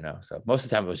better, So most of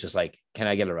the time it was just like, can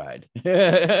I get a ride?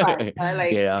 Like,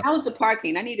 how's the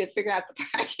parking? I need to figure out the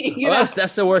parking.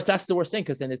 That's the worst. That's the worst thing,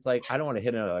 because then it's like, I don't want to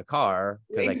hit another car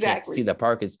because I can't see the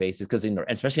parking spaces, because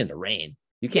especially in the rain,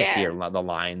 you can't see the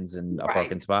lines in a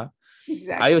parking spot.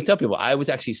 Exactly. I always tell people I was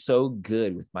actually so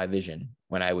good with my vision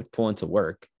when I would pull into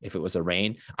work. If it was a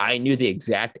rain, I knew the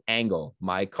exact angle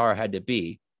my car had to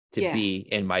be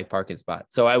in my parking spot.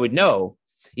 So I would know,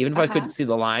 even if I couldn't see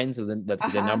the lines of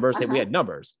the numbers, we had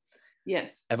numbers.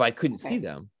 Yes. If I couldn't see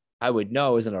them, I would know I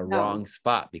was in a wrong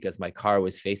spot because my car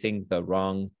was facing the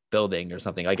wrong building or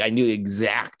something. Like I knew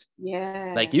exact.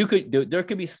 Yeah. Like there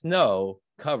could be snow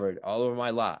covered all over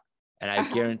my lot, and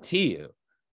I guarantee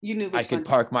you knew I could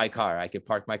park my car. I could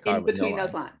park my car in between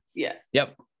those lines. Yeah.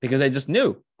 Yep. Because I just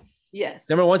knew. Yes.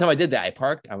 Remember one time I did that. I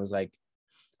parked. I was like,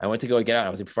 I went to go get out.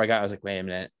 I was like, before I got out, I was like, wait a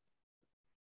minute.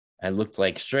 I looked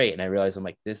like straight, and I realized I'm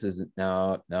like, this is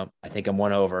no. I think I'm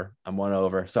one over.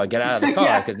 So I get out of the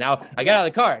car because now I got out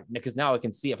of the car because now I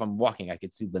can see, if I'm walking, I can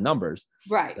see the numbers.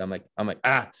 Right. So I'm like,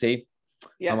 see.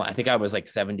 Yeah. I think I was like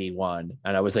 71,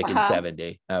 and I was like in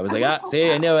 70. I was like,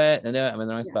 see, I knew it. I'm in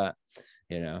the wrong spot.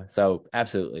 So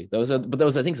absolutely. Those are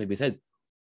things, like we said,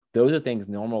 those are things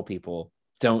normal people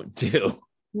don't do.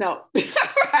 No.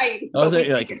 Right. Those are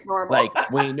like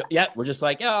we're just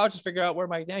like, I'll just figure out where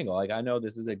my angle. Like, I know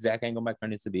this is the exact angle my car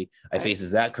needs to be. I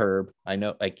faces that curb. I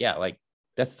know, like, like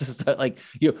that's just like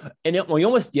you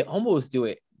almost do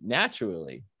it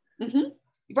naturally. Mm-hmm.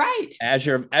 Right. As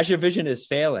your vision is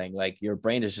failing, like your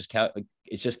brain is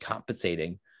it's just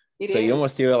compensating. You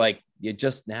almost do it like you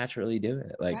just naturally do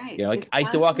it. Like, like I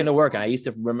used to walk into work, and I used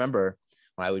to remember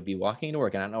when I would be walking to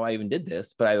work, and I don't know why I even did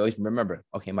this, but I always remember,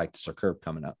 okay, Mike, there's a curb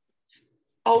coming up.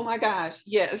 Oh my gosh.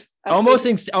 Yes.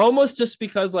 Almost just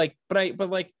because like, but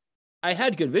I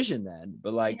had good vision then,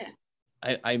 but like,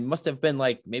 I must have been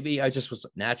like, maybe I just was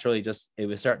naturally just, it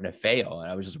was starting to fail.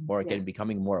 And I was just more Yeah.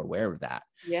 becoming more aware of that.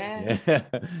 Yeah.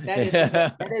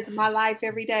 Yeah. That is my life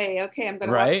every day. Okay, I'm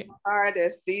gonna walk to Right. my car.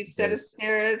 There's these set of There's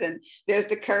stairs, and there's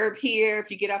the curb here. If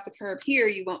you get off the curb here,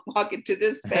 you won't walk into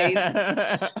this space.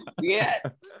 Yeah,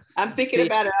 I'm thinking see,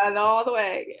 about it all the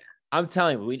way. I'm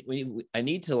telling you, I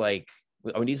need to like,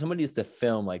 we need somebody to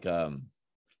film like our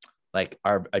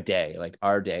day, like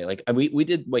our day. Like we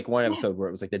did like one Yeah. episode where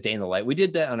it was like the day in the life. We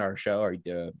did that on our show, or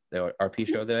the RP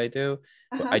show that I do.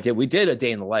 But Uh-huh. we did a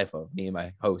day in the life of me and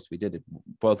my host. We did it,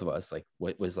 both of us, like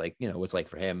what was like, what's like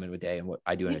for him in a day and what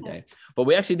I do in a Yeah. day. But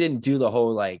we actually didn't do the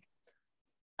whole like,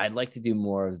 I'd like to do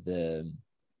more of the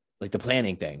like the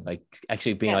planning thing, like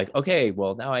actually being Yes. like, okay,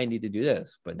 well now I need to do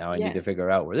this, but now I need to Yes. figure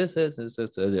out where this is.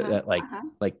 Uh-huh.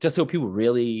 Like just so people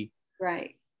really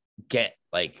Right. get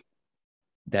like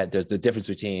that there's the difference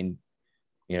between,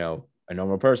 a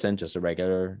normal person, just a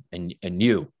regular, and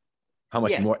you, how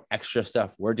much Yes. more extra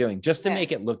stuff we're doing just to Yes.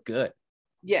 make it look good.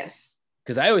 Yes.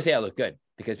 Because I always say I look good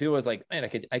because people was like, man,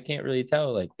 I can't really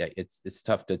tell like that. It's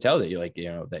tough to tell that you're like,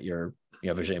 that you're,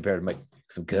 visually impaired. I'm like,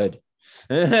 because I'm good.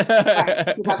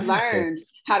 Right. Because I've learned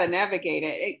how to navigate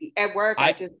it. At work,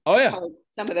 I just oh yeah. told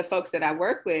some of the folks that I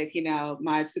work with,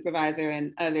 my supervisor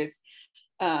and others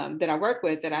that I work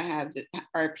with, that I have the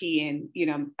RP and,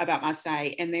 about my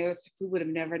site. And they was, who would have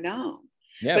never known?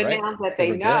 Yeah, But right. now that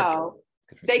they know,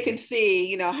 they can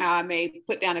see, how I may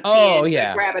put down a Oh pen,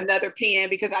 yeah, grab another pen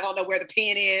because I don't know where the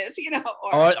pen is,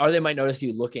 or they might notice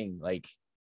you looking like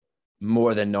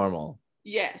more than normal.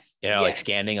 Yes. Like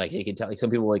scanning, like you can tell, like some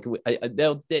people like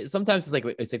sometimes it's like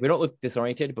we don't look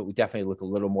disoriented, but we definitely look a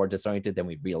little more disoriented than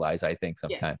we realize. I think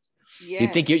sometimes yes. you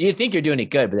think you're doing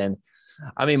it good, but then,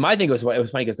 I mean, my thing was, it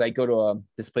was funny because I go to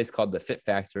this place called the Fit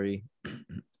Factory,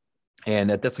 and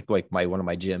that's like one of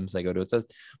my gyms I go to. It says,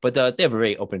 but they have a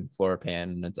very open floor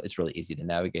plan, and it's really easy to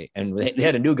navigate. And they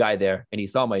had a new guy there, and he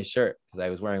saw my shirt because I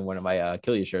was wearing one of my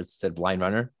Kelli shirts that said "Blind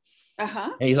Runner,"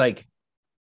 and he's like,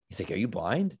 "Are you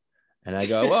blind?" And I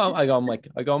go, well,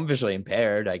 I'm visually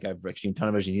impaired. I've extreme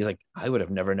tunnel vision. He's like, I would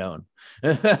have never known.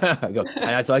 I go, and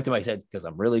I selected him. I said, because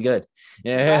I'm really good.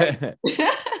 Yeah. Right.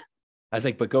 I was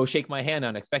like, but go shake my hand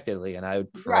unexpectedly, and I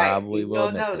Right. probably You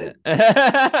will don't miss notice.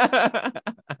 it.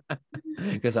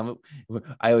 Because I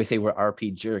always say we're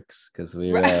RP jerks because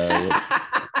because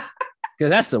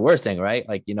that's the worst thing, right?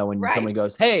 Like, when Right. someone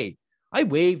goes, hey, I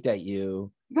waved at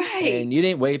you, Right. and you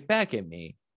didn't wave back at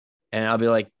me, and I'll be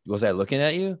like, was I looking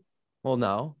at you? Well,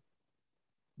 no,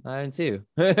 I didn't see you.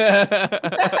 Or I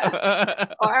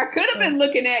could have been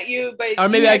looking at you, but or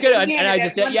maybe I could, and I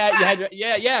just you had,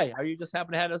 or you just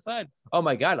happened to have a side. Oh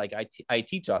my god! Like I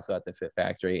teach also at the Fit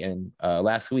Factory, and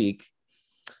last week,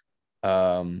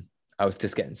 I was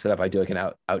just getting set up. I do like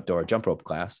an outdoor jump rope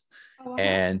class,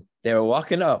 and they were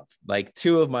walking up. Like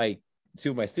two of my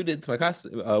students, my class,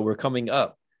 were coming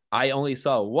up. I only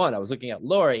saw one. I was looking at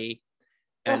Lori.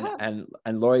 And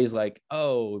Lori's like,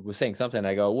 oh, was saying something.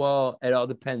 I go, well, it all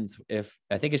depends. If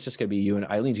I think it's just gonna be you and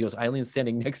Eileen. She goes, Eileen's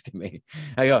standing next to me.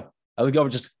 I look over,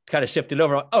 just kind of shifted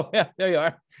over. Oh yeah, there you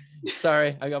are.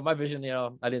 Sorry, I got my vision. I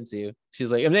didn't see you.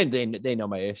 She's like, and then they know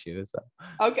my issue. So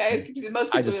okay,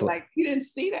 most people are like, you didn't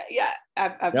see that. Yeah,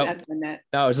 I've done that.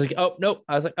 No, I was like, oh nope.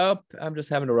 I was like, oh, I'm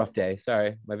just having a rough day.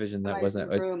 Sorry, my vision that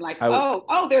wasn't. Room, like,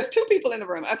 there's two people in the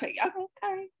room. Okay, all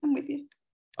right, I'm with you.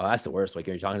 Oh, that's the worst. Like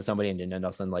you're talking to somebody and then all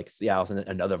of a sudden, all of a sudden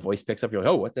another voice picks up. You're like,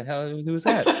 oh, what the hell? Who's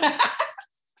that?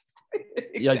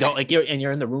 Exactly. You're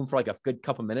in the room for like a good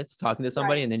couple minutes talking to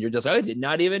somebody, right. And then you're just, I did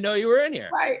not even know you were in here.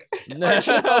 Right. Or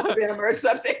trip over them or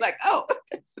something like, oh.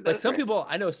 Like some people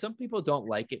don't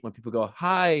like it when people go,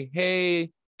 hi,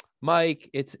 hey, Mike,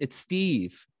 it's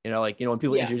Steve. When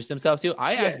people introduce themselves to you,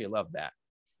 I actually love that.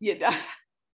 Yeah.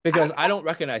 Because I don't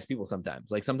recognize people sometimes.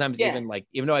 Like sometimes even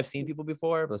though I've seen people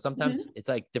before, but sometimes it's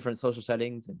like different social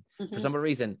settings. And for some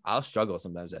reason, I'll struggle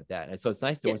sometimes at that. And so it's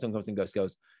nice to when someone comes and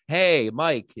goes, hey,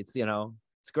 Mike, it's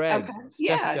Greg, it's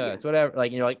Jessica, it's whatever.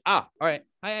 Like, like, all right.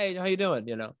 Hi, how you doing?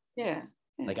 Yeah.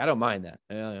 Like, I don't mind that.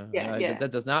 That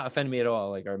does not offend me at all.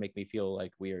 Like, or make me feel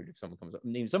like weird if someone comes up. I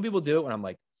mean, some people do it when I'm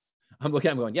looking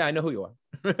at them going, yeah, I know who you are.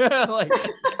 like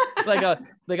I'll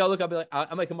look, I'll be like,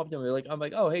 I might come up to them, I'm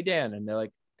like, oh, hey, Dan. And they're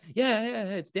like, yeah,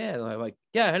 it's Dan. And I'm like,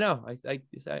 yeah, I know. I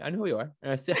know who you are.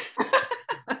 And I said,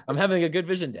 I'm having a good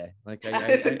vision day. Like,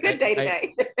 it's a good day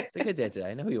today. It's a good day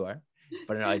today. I know who you are.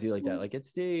 But I do like that. Like, it's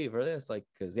Steve or this. Like,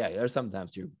 because there's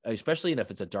sometimes especially if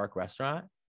it's a dark restaurant,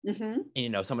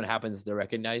 and someone happens to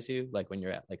recognize you, like when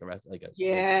you're at like a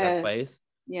dark place.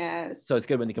 Yes. So it's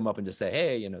good when they come up and just say,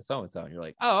 hey, so and so, and you're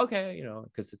like, oh, okay,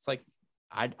 because it's like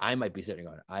I might be sitting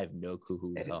on it. I have no clue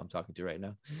who the hell I'm talking to right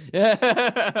now. You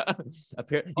Oh,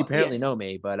 apparently yes. know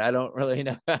me, but I don't really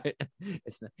know.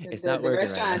 It's not The working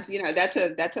restaurants, right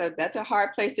that's a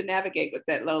hard place to navigate with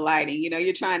that low lighting.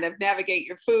 You're trying to navigate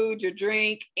your food, your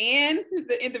drink, and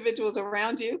the individuals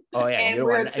around you, now. Oh yeah, and you and don't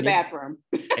where want it's the bathroom.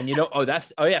 and you know,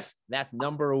 oh yes, that's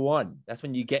number one. That's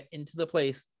when you get into the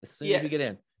place. As soon as Yes, you get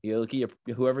in, you look at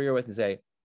whoever you're with and say,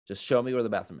 just show me where the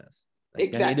bathroom is. Like,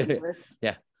 exactly.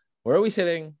 yeah. Where are we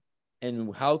sitting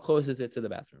and how close is it to the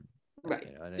bathroom? Right.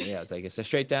 And then, it's like, it's a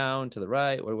straight down to the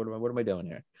right. What am I doing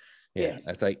here? Yeah. Yes.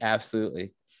 That's like,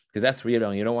 absolutely. Because that's you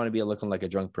don't want to be looking like a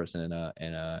drunk person in a No,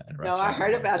 I restaurant.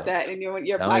 heard about that, and your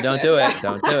Tell me, don't podcast. do it.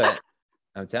 Don't do it.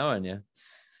 I'm telling you.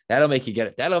 That'll make you get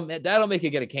it. That'll make you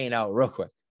get a cane out real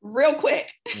quick. Real quick.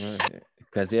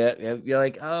 Because you're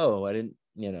like, oh, I didn't,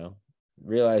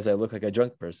 realize I look like a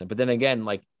drunk person. But then again,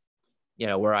 like,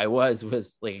 where I was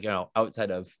like,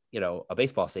 outside of, a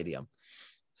baseball stadium.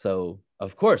 So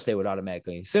of course they would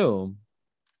automatically assume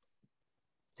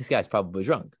this guy's probably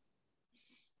drunk.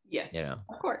 Yes,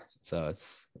 of course. So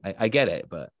I get it,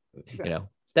 but Right.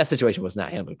 that situation was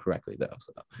not handled correctly though.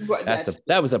 So Right,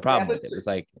 that was a problem that with was it. It was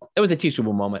true. like, it was a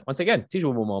teachable moment. Once again,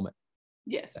 teachable moment.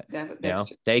 Yes, that's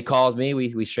true. They called me,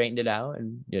 we straightened it out,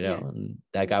 and Yeah. and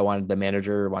that guy the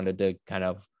manager wanted to kind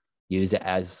of use it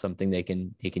as something he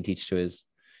can teach to his,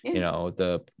 Yeah.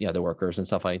 the workers and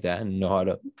stuff like that, and know how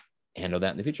to handle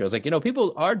that in the future. I was like,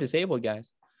 people are disabled,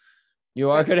 guys. You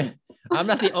are gonna. I'm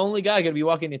not the only guy gonna be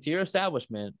walking into your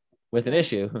establishment with an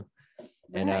issue,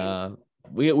 and Right.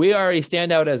 we already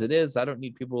stand out as it is. I don't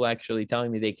need people actually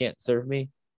telling me they can't serve me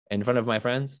in front of my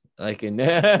friends, like in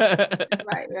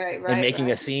and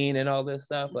making a scene and all this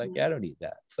stuff. Like, I don't need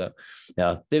that. So,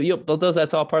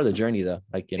 that's all part of the journey, though.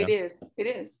 Like, It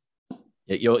is.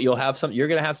 you'll have you're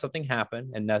gonna have something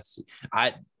happen, and that's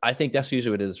I think that's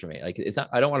usually what it is for me. Like, it's not,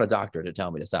 I don't want a doctor to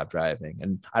tell me to stop driving,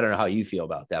 and I don't know how you feel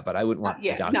about that, but I wouldn't want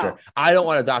a doctor. No. I don't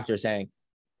want a doctor saying,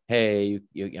 hey,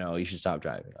 you should stop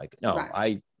driving. Like, no,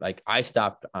 Right. I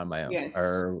stopped on my own. Yes.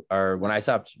 Or when I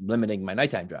stopped limiting my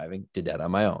nighttime driving, did that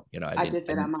on my own. I did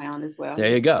that on my own as well.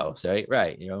 There you go. So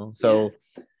right. So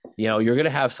you're gonna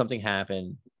have something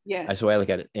happen. Yeah. That's the way I look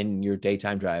at it, in your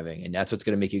daytime driving, and that's what's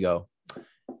gonna make you go,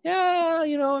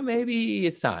 yeah, maybe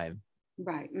it's time.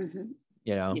 Right.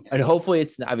 Mm-hmm. And hopefully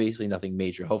it's obviously nothing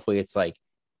major. Hopefully it's like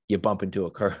you bump into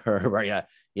a curb or you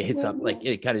hit something, like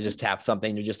it kind of just taps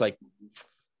something. You're just like,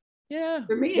 yeah.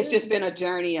 For me, it's just been a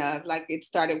journey of, like, it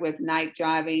started with night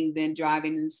driving, then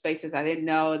driving in spaces I didn't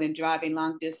know, then driving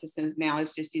long distances. Now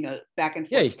it's just, back and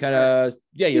forth. Yeah, you kind of,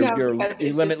 you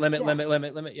limit. Yeah,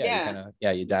 you Yeah. kind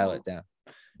of, you dial it down.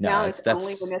 No, now it's that's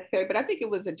only when necessary, but I think it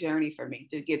was a journey for me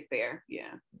to get there.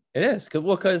 Yeah. It is.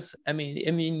 Because I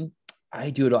mean, I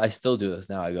do it. I still do this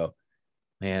now. I go,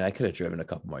 man, I could have driven a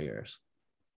couple more years.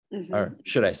 Mm-hmm. Or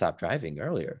should I stop driving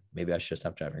earlier? Maybe I should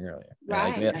stop driving earlier.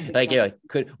 Right.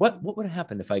 What would have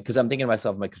happened if because I'm thinking to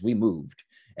myself, like, because we moved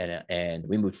and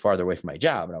we moved farther away from my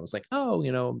job. And I was like,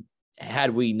 oh,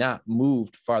 had we not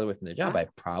moved farther away from the job, I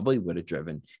probably would have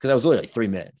driven, because I was literally 3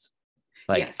 minutes.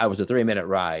 Like, I was a 3-minute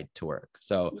ride to work.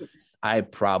 So I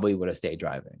probably would have stayed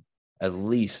driving at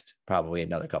least probably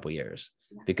another couple of years,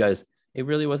 because it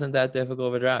really wasn't that difficult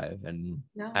of a drive. And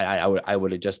I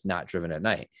would have just not driven at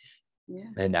night. Yeah.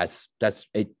 And that's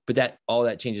it. But that all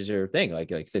that changes your thing.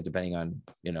 Like I said, depending on,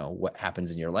 what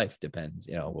happens in your life depends,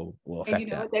 will affect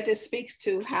that. That just speaks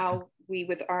to how we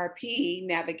with RP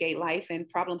navigate life and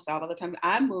problem solve all the time.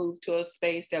 I moved to a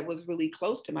space that was really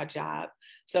close to my job,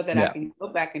 so that I can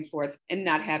go back and forth and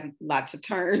not have lots of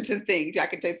turns and things. I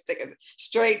could stick a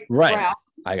straight route.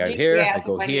 I got here, I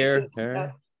go here.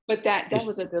 But that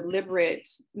was a deliberate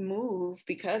move,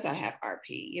 because I have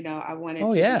RP. I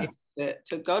wanted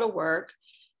to go to work,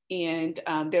 and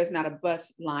there's not a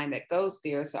bus line that goes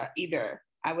there. So either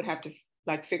I would have to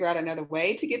figure out another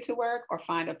way to get to work, or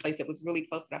find a place that was really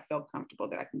close that I felt comfortable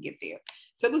that I can get there.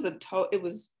 So it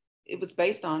was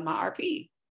based on my RP.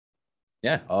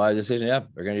 Yeah, all our decision. Yeah,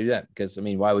 we're gonna do that, because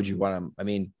why would you want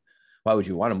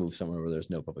to move somewhere where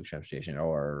there's no public transportation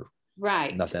or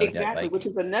right? Nothing exactly, which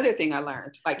is another thing I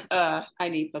learned. I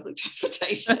need public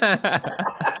transportation.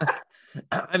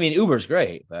 Uber's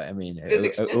great, but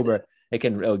Uber,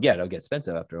 it'll get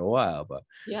expensive after a while. But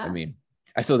I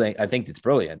think it's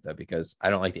brilliant though, because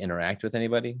I don't like to interact with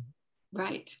anybody.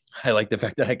 Right. I like the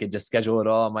fact that I could just schedule it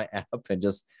all on my app and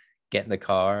just get in the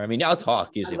car. I'll talk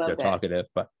usually if they're talkative,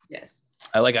 but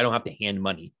I don't have to hand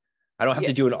money. I don't have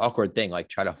to do an awkward thing, like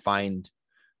try to find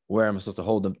where I'm supposed to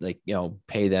hold them,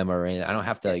 pay them or anything. I don't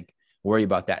have to worry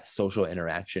about that social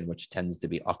interaction, which tends to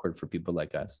be awkward for people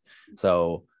like us.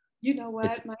 So you know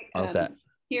what, Mike? How's that?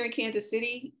 here in Kansas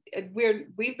City,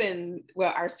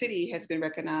 our city has been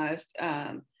recognized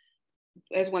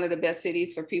as one of the best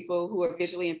cities for people who are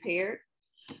visually impaired.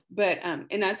 But, and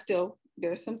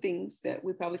there's some things that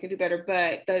we probably can do better,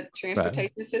 but the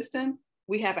transportation system,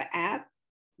 we have an app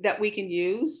that we can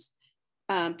use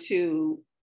to,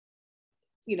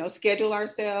 schedule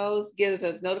ourselves, gives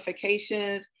us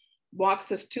notifications,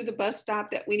 walks us to the bus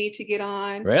stop that we need to get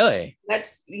on. Really? Let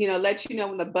you know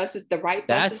when the bus is the right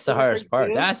bus. That's the hardest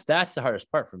part. That's the hardest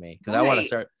part for me, because I want to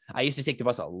start. I used to take the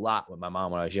bus a lot with my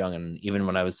mom when I was young, and even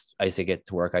when I used to get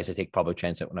to work, I used to take public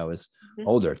transit when I was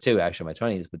older too, actually my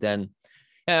 20s. But then,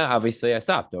 yeah, obviously I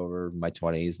stopped over my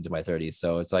 20s into my 30s.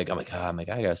 So it's like, I'm like,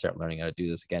 I gotta start learning how to do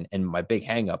this again. And my big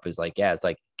hang up is like, it's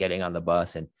like getting on the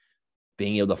bus and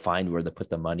being able to find where to put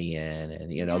the money in,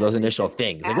 and those initial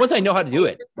things. Like once I know how to do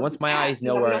it, once my eyes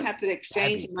know where, we don't have to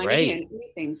exchange money and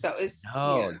anything. So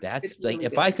that's really like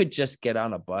if good. I could just get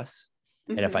on a bus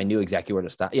and if I knew exactly where to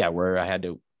stop, where I had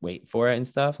to wait for it and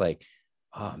stuff, like,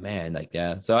 oh man, like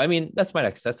So I mean, that's my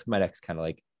next kind of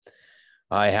like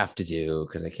I have to do,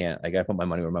 because I can't. I gotta put my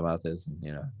money where my mouth is. And,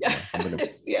 so I'm gonna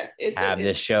have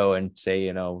this show and say,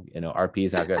 RP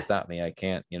is not gonna stop me. I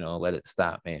can't, let it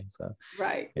stop me. So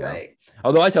right.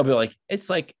 Although I tell people like it's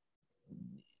like,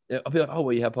 I'll be like, oh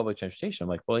well, you have public transportation. I'm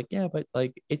like, well, like yeah, but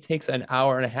like it takes an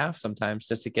hour and a half sometimes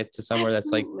just to get to somewhere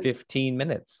that's like 15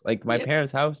 minutes. Like my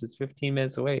parents' house is 15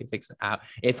 minutes away. It takes an hour.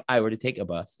 If I were to take a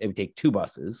bus, it would take 2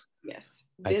 buses. Yes,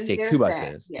 I have to take 2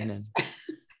 buses, and then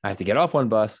I have to get off one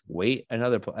bus, wait at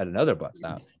another bus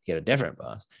stop, get a different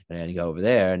bus, and then you go over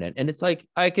there. And it's like,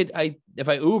 if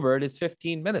I Ubered, it's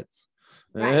 15 minutes,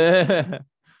 right.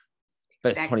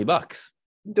 But it's $20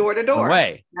 door to door.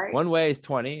 One way is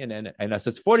 20. And so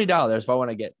it's $40 if I want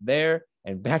to get there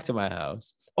and back to my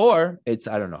house. Or it's,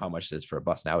 I don't know how much it is for a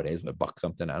bus nowadays, but $1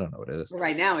 something. I don't know what it is.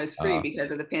 Right now it's free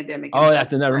because of the pandemic. Oh,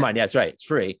 never mind. Yeah, that's right. It's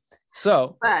free.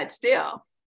 So, but still,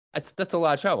 that's a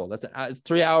lot of travel. It's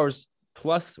 3 hours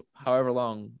plus however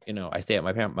long I stay at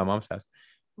my mom's house,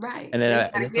 right? And then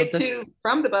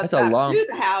from the bus stop to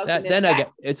the house.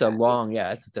 It's a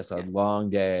long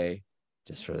day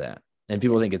just for that. And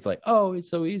people think it's like, oh, it's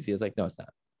so easy. It's like, no, it's not.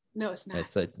 No, it's not.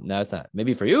 It's like, no, it's not.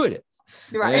 Maybe for you it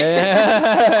is.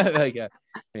 Right. Like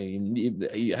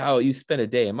how you spend a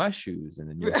day in my shoes, and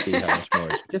then you see how much more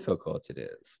difficult it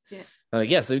is.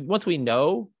 Yeah. So once we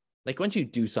know, like once you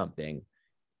do something,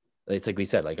 it's like we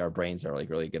said, like our brains are like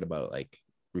really good about like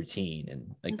routine,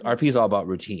 and like RP is all about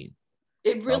routine.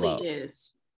 It really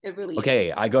is. It really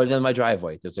is. I go down my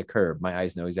driveway. There's a curb. My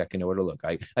eyes know exactly where to look.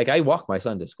 I walk my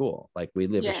son to school. Like we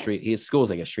live a street. His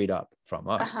school's like a street up from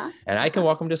us, and I can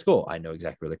walk him to school. I know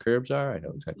exactly where the curbs are. I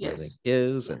know exactly where everything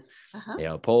is, and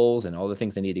poles and all the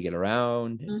things I need to get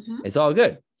around. It's all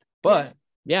good. But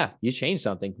you change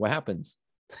something. What happens?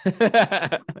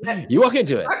 You walk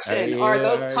into it, or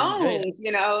those cones,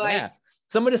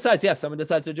 someone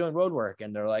decides they're doing road work,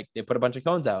 and they're like, they put a bunch of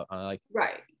cones out. I'm like,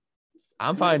 right,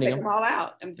 I'm finding them all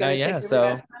out. I'm gonna take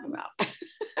them out.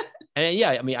 And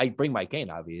I mean, I bring my cane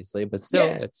obviously, but still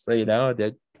it's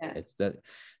it's that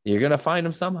you're gonna find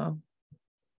them somehow.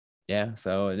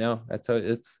 So that's how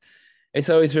it's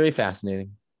always very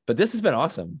fascinating. But this has been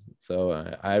awesome, so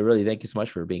I really thank you so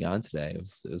much for being on today. It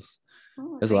was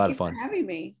a lot of fun. For having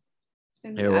me.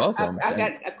 You're welcome. I've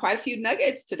got quite a few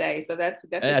nuggets today, so that's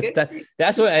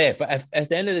that's what. If at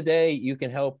the end of the day, you can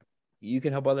help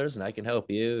others, and I can help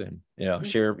you, and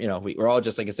share. We're all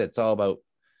just, like I said, it's all about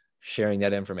sharing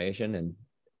that information and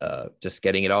just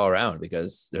getting it all around,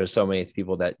 because there's so many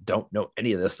people that don't know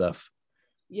any of this stuff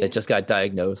that just got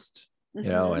diagnosed,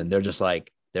 and they're just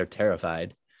like, they're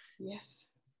terrified. Yes.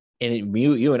 And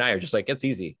you and I are just like, it's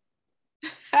easy.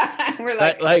 We're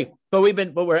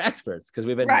but we're experts, because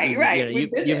we've been right.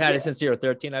 You've had it since you were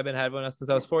 13. I've been having one since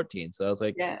I was 14. So I was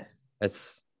like,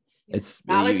 it's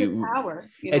knowledge is power.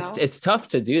 It's tough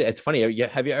to do. It's funny.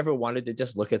 Have you ever wanted to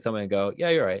just look at someone and go, yeah,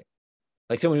 you're right?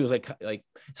 Like someone who's like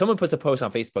someone puts a post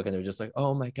on Facebook and they're just like,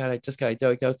 oh my God, I just got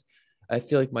diagnosed. I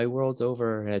feel like my world's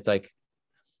over. And it's like,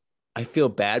 I feel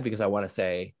bad because I want to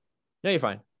say, no, you're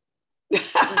fine. You're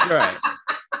right.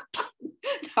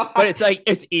 But it's like,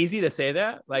 it's easy to say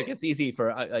that. Like, it's easy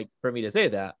for me to say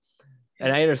that.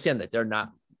 And I understand that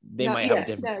they might have a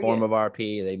different form of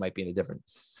RP. They might be in a different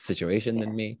situation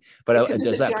than me. But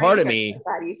there's that part of me.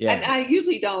 And I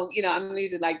usually don't, I'm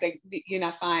usually like, you're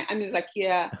not fine. I'm just like,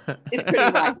 it's pretty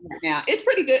rough right now. It's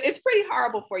pretty good. It's pretty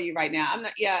horrible for you right now. I'm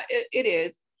not, it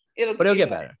is. But it'll get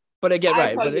better. But again,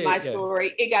 right. I told you my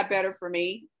story. It got better for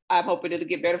me. I'm hoping it'll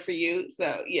get better for you.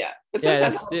 So but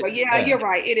sometimes you're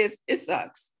right. It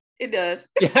sucks. It does.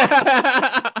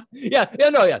 Yeah.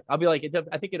 I'll be like,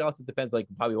 I think it also depends, like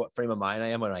probably what frame of mind I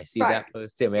am when I see that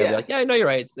post too. I'll be like, yeah, no, you're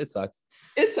right. It sucks.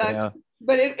 It sucks,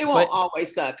 but it won't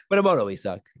always suck. But it won't always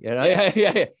suck. Yeah.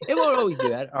 It won't always do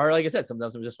that. Or like I said,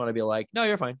 sometimes I just want to be like, no,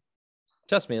 you're fine.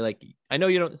 Trust me. Like, I know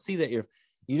you don't see that you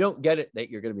don't get it that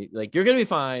you're going to be like, you're going to be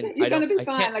fine. You're going to be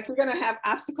fine. Like, you're going to have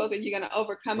obstacles and you're going to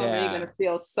overcome them and you're going to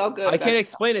feel so good. I can't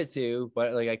explain it to you,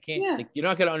 but like, I can't, like, you're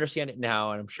not going to understand it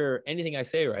now. And I'm sure anything I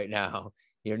say right now,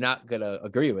 you're not going to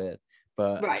agree with,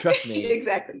 but trust me.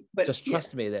 Exactly. But just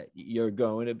trust me that you're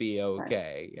going to be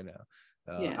okay.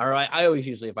 Or I always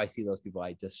usually, if I see those people,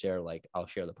 I just share, like, I'll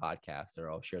share the podcast or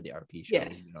I'll share the RP show,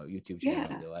 YouTube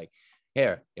channel. They're like,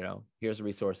 here, here's the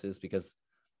resources, because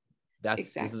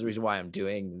this is the reason why I'm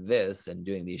doing this and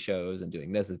doing these shows and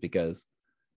doing this, is because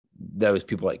those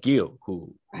people like you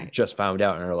who just found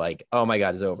out and are like, oh my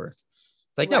God, it's over.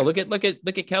 It's like, no, look at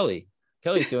Kelli.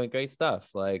 Kelli's doing great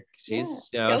stuff. Like, she's,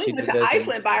 Kelli she went did to this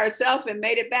Iceland by herself and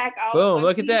made it back. Boom,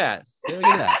 look at that. Look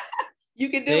at that. You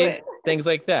can do it. Things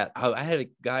like that. I had a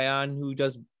guy on who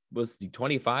was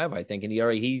 25, I think, and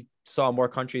he saw more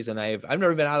countries than I've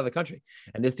never been out of the country.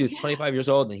 And this dude's 25 years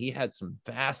old, and he had some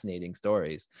fascinating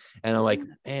stories. And I'm like,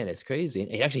 man, it's crazy.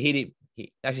 And he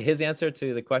his answer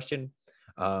to the question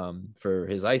for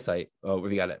his eyesight,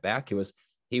 when he got it back,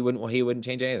 he wouldn't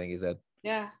change anything. He said,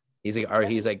 he's like,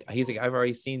 I've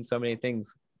already seen so many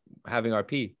things having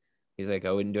RP. He's like,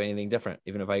 I wouldn't do anything different,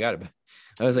 even if I got it back.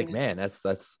 I was like, man, that's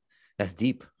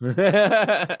deep.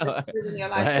 That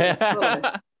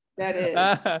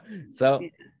is. So,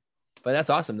 but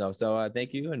that's awesome though. So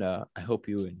thank you, and I hope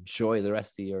you enjoy the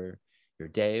rest of your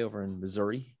day over in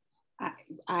Missouri. I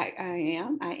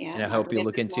am. And I hope you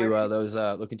look into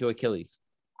Achilles.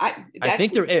 I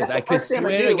think there is. I could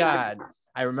swear to God,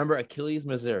 I remember Achilles,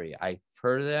 Missouri. I've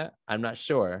heard of that. I'm not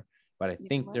sure, but I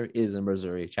think there is a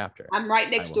Missouri chapter. I'm right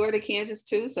next door to Kansas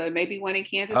too, so maybe one in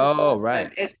Kansas. Oh, right.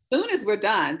 But as soon as we're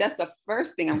done, that's the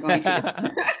first thing I'm going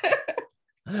to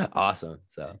do. Awesome.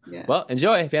 So, well,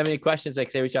 enjoy. If you have any questions,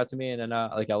 like, say, reach out to me, and then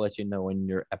I'll let you know when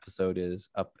your episode is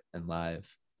up and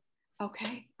live.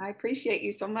 Okay, I appreciate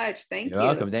you so much. Thank you. You're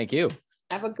welcome. Thank you.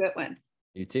 Have a good one.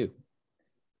 You too.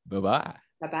 Bye-bye.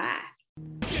 Bye-bye.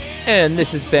 And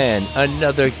this has been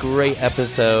another great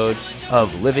episode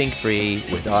of Living Free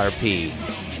with RP.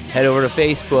 Head over to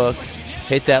Facebook,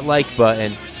 hit that like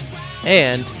button,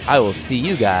 and I will see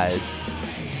you guys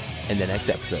in the next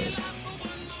episode.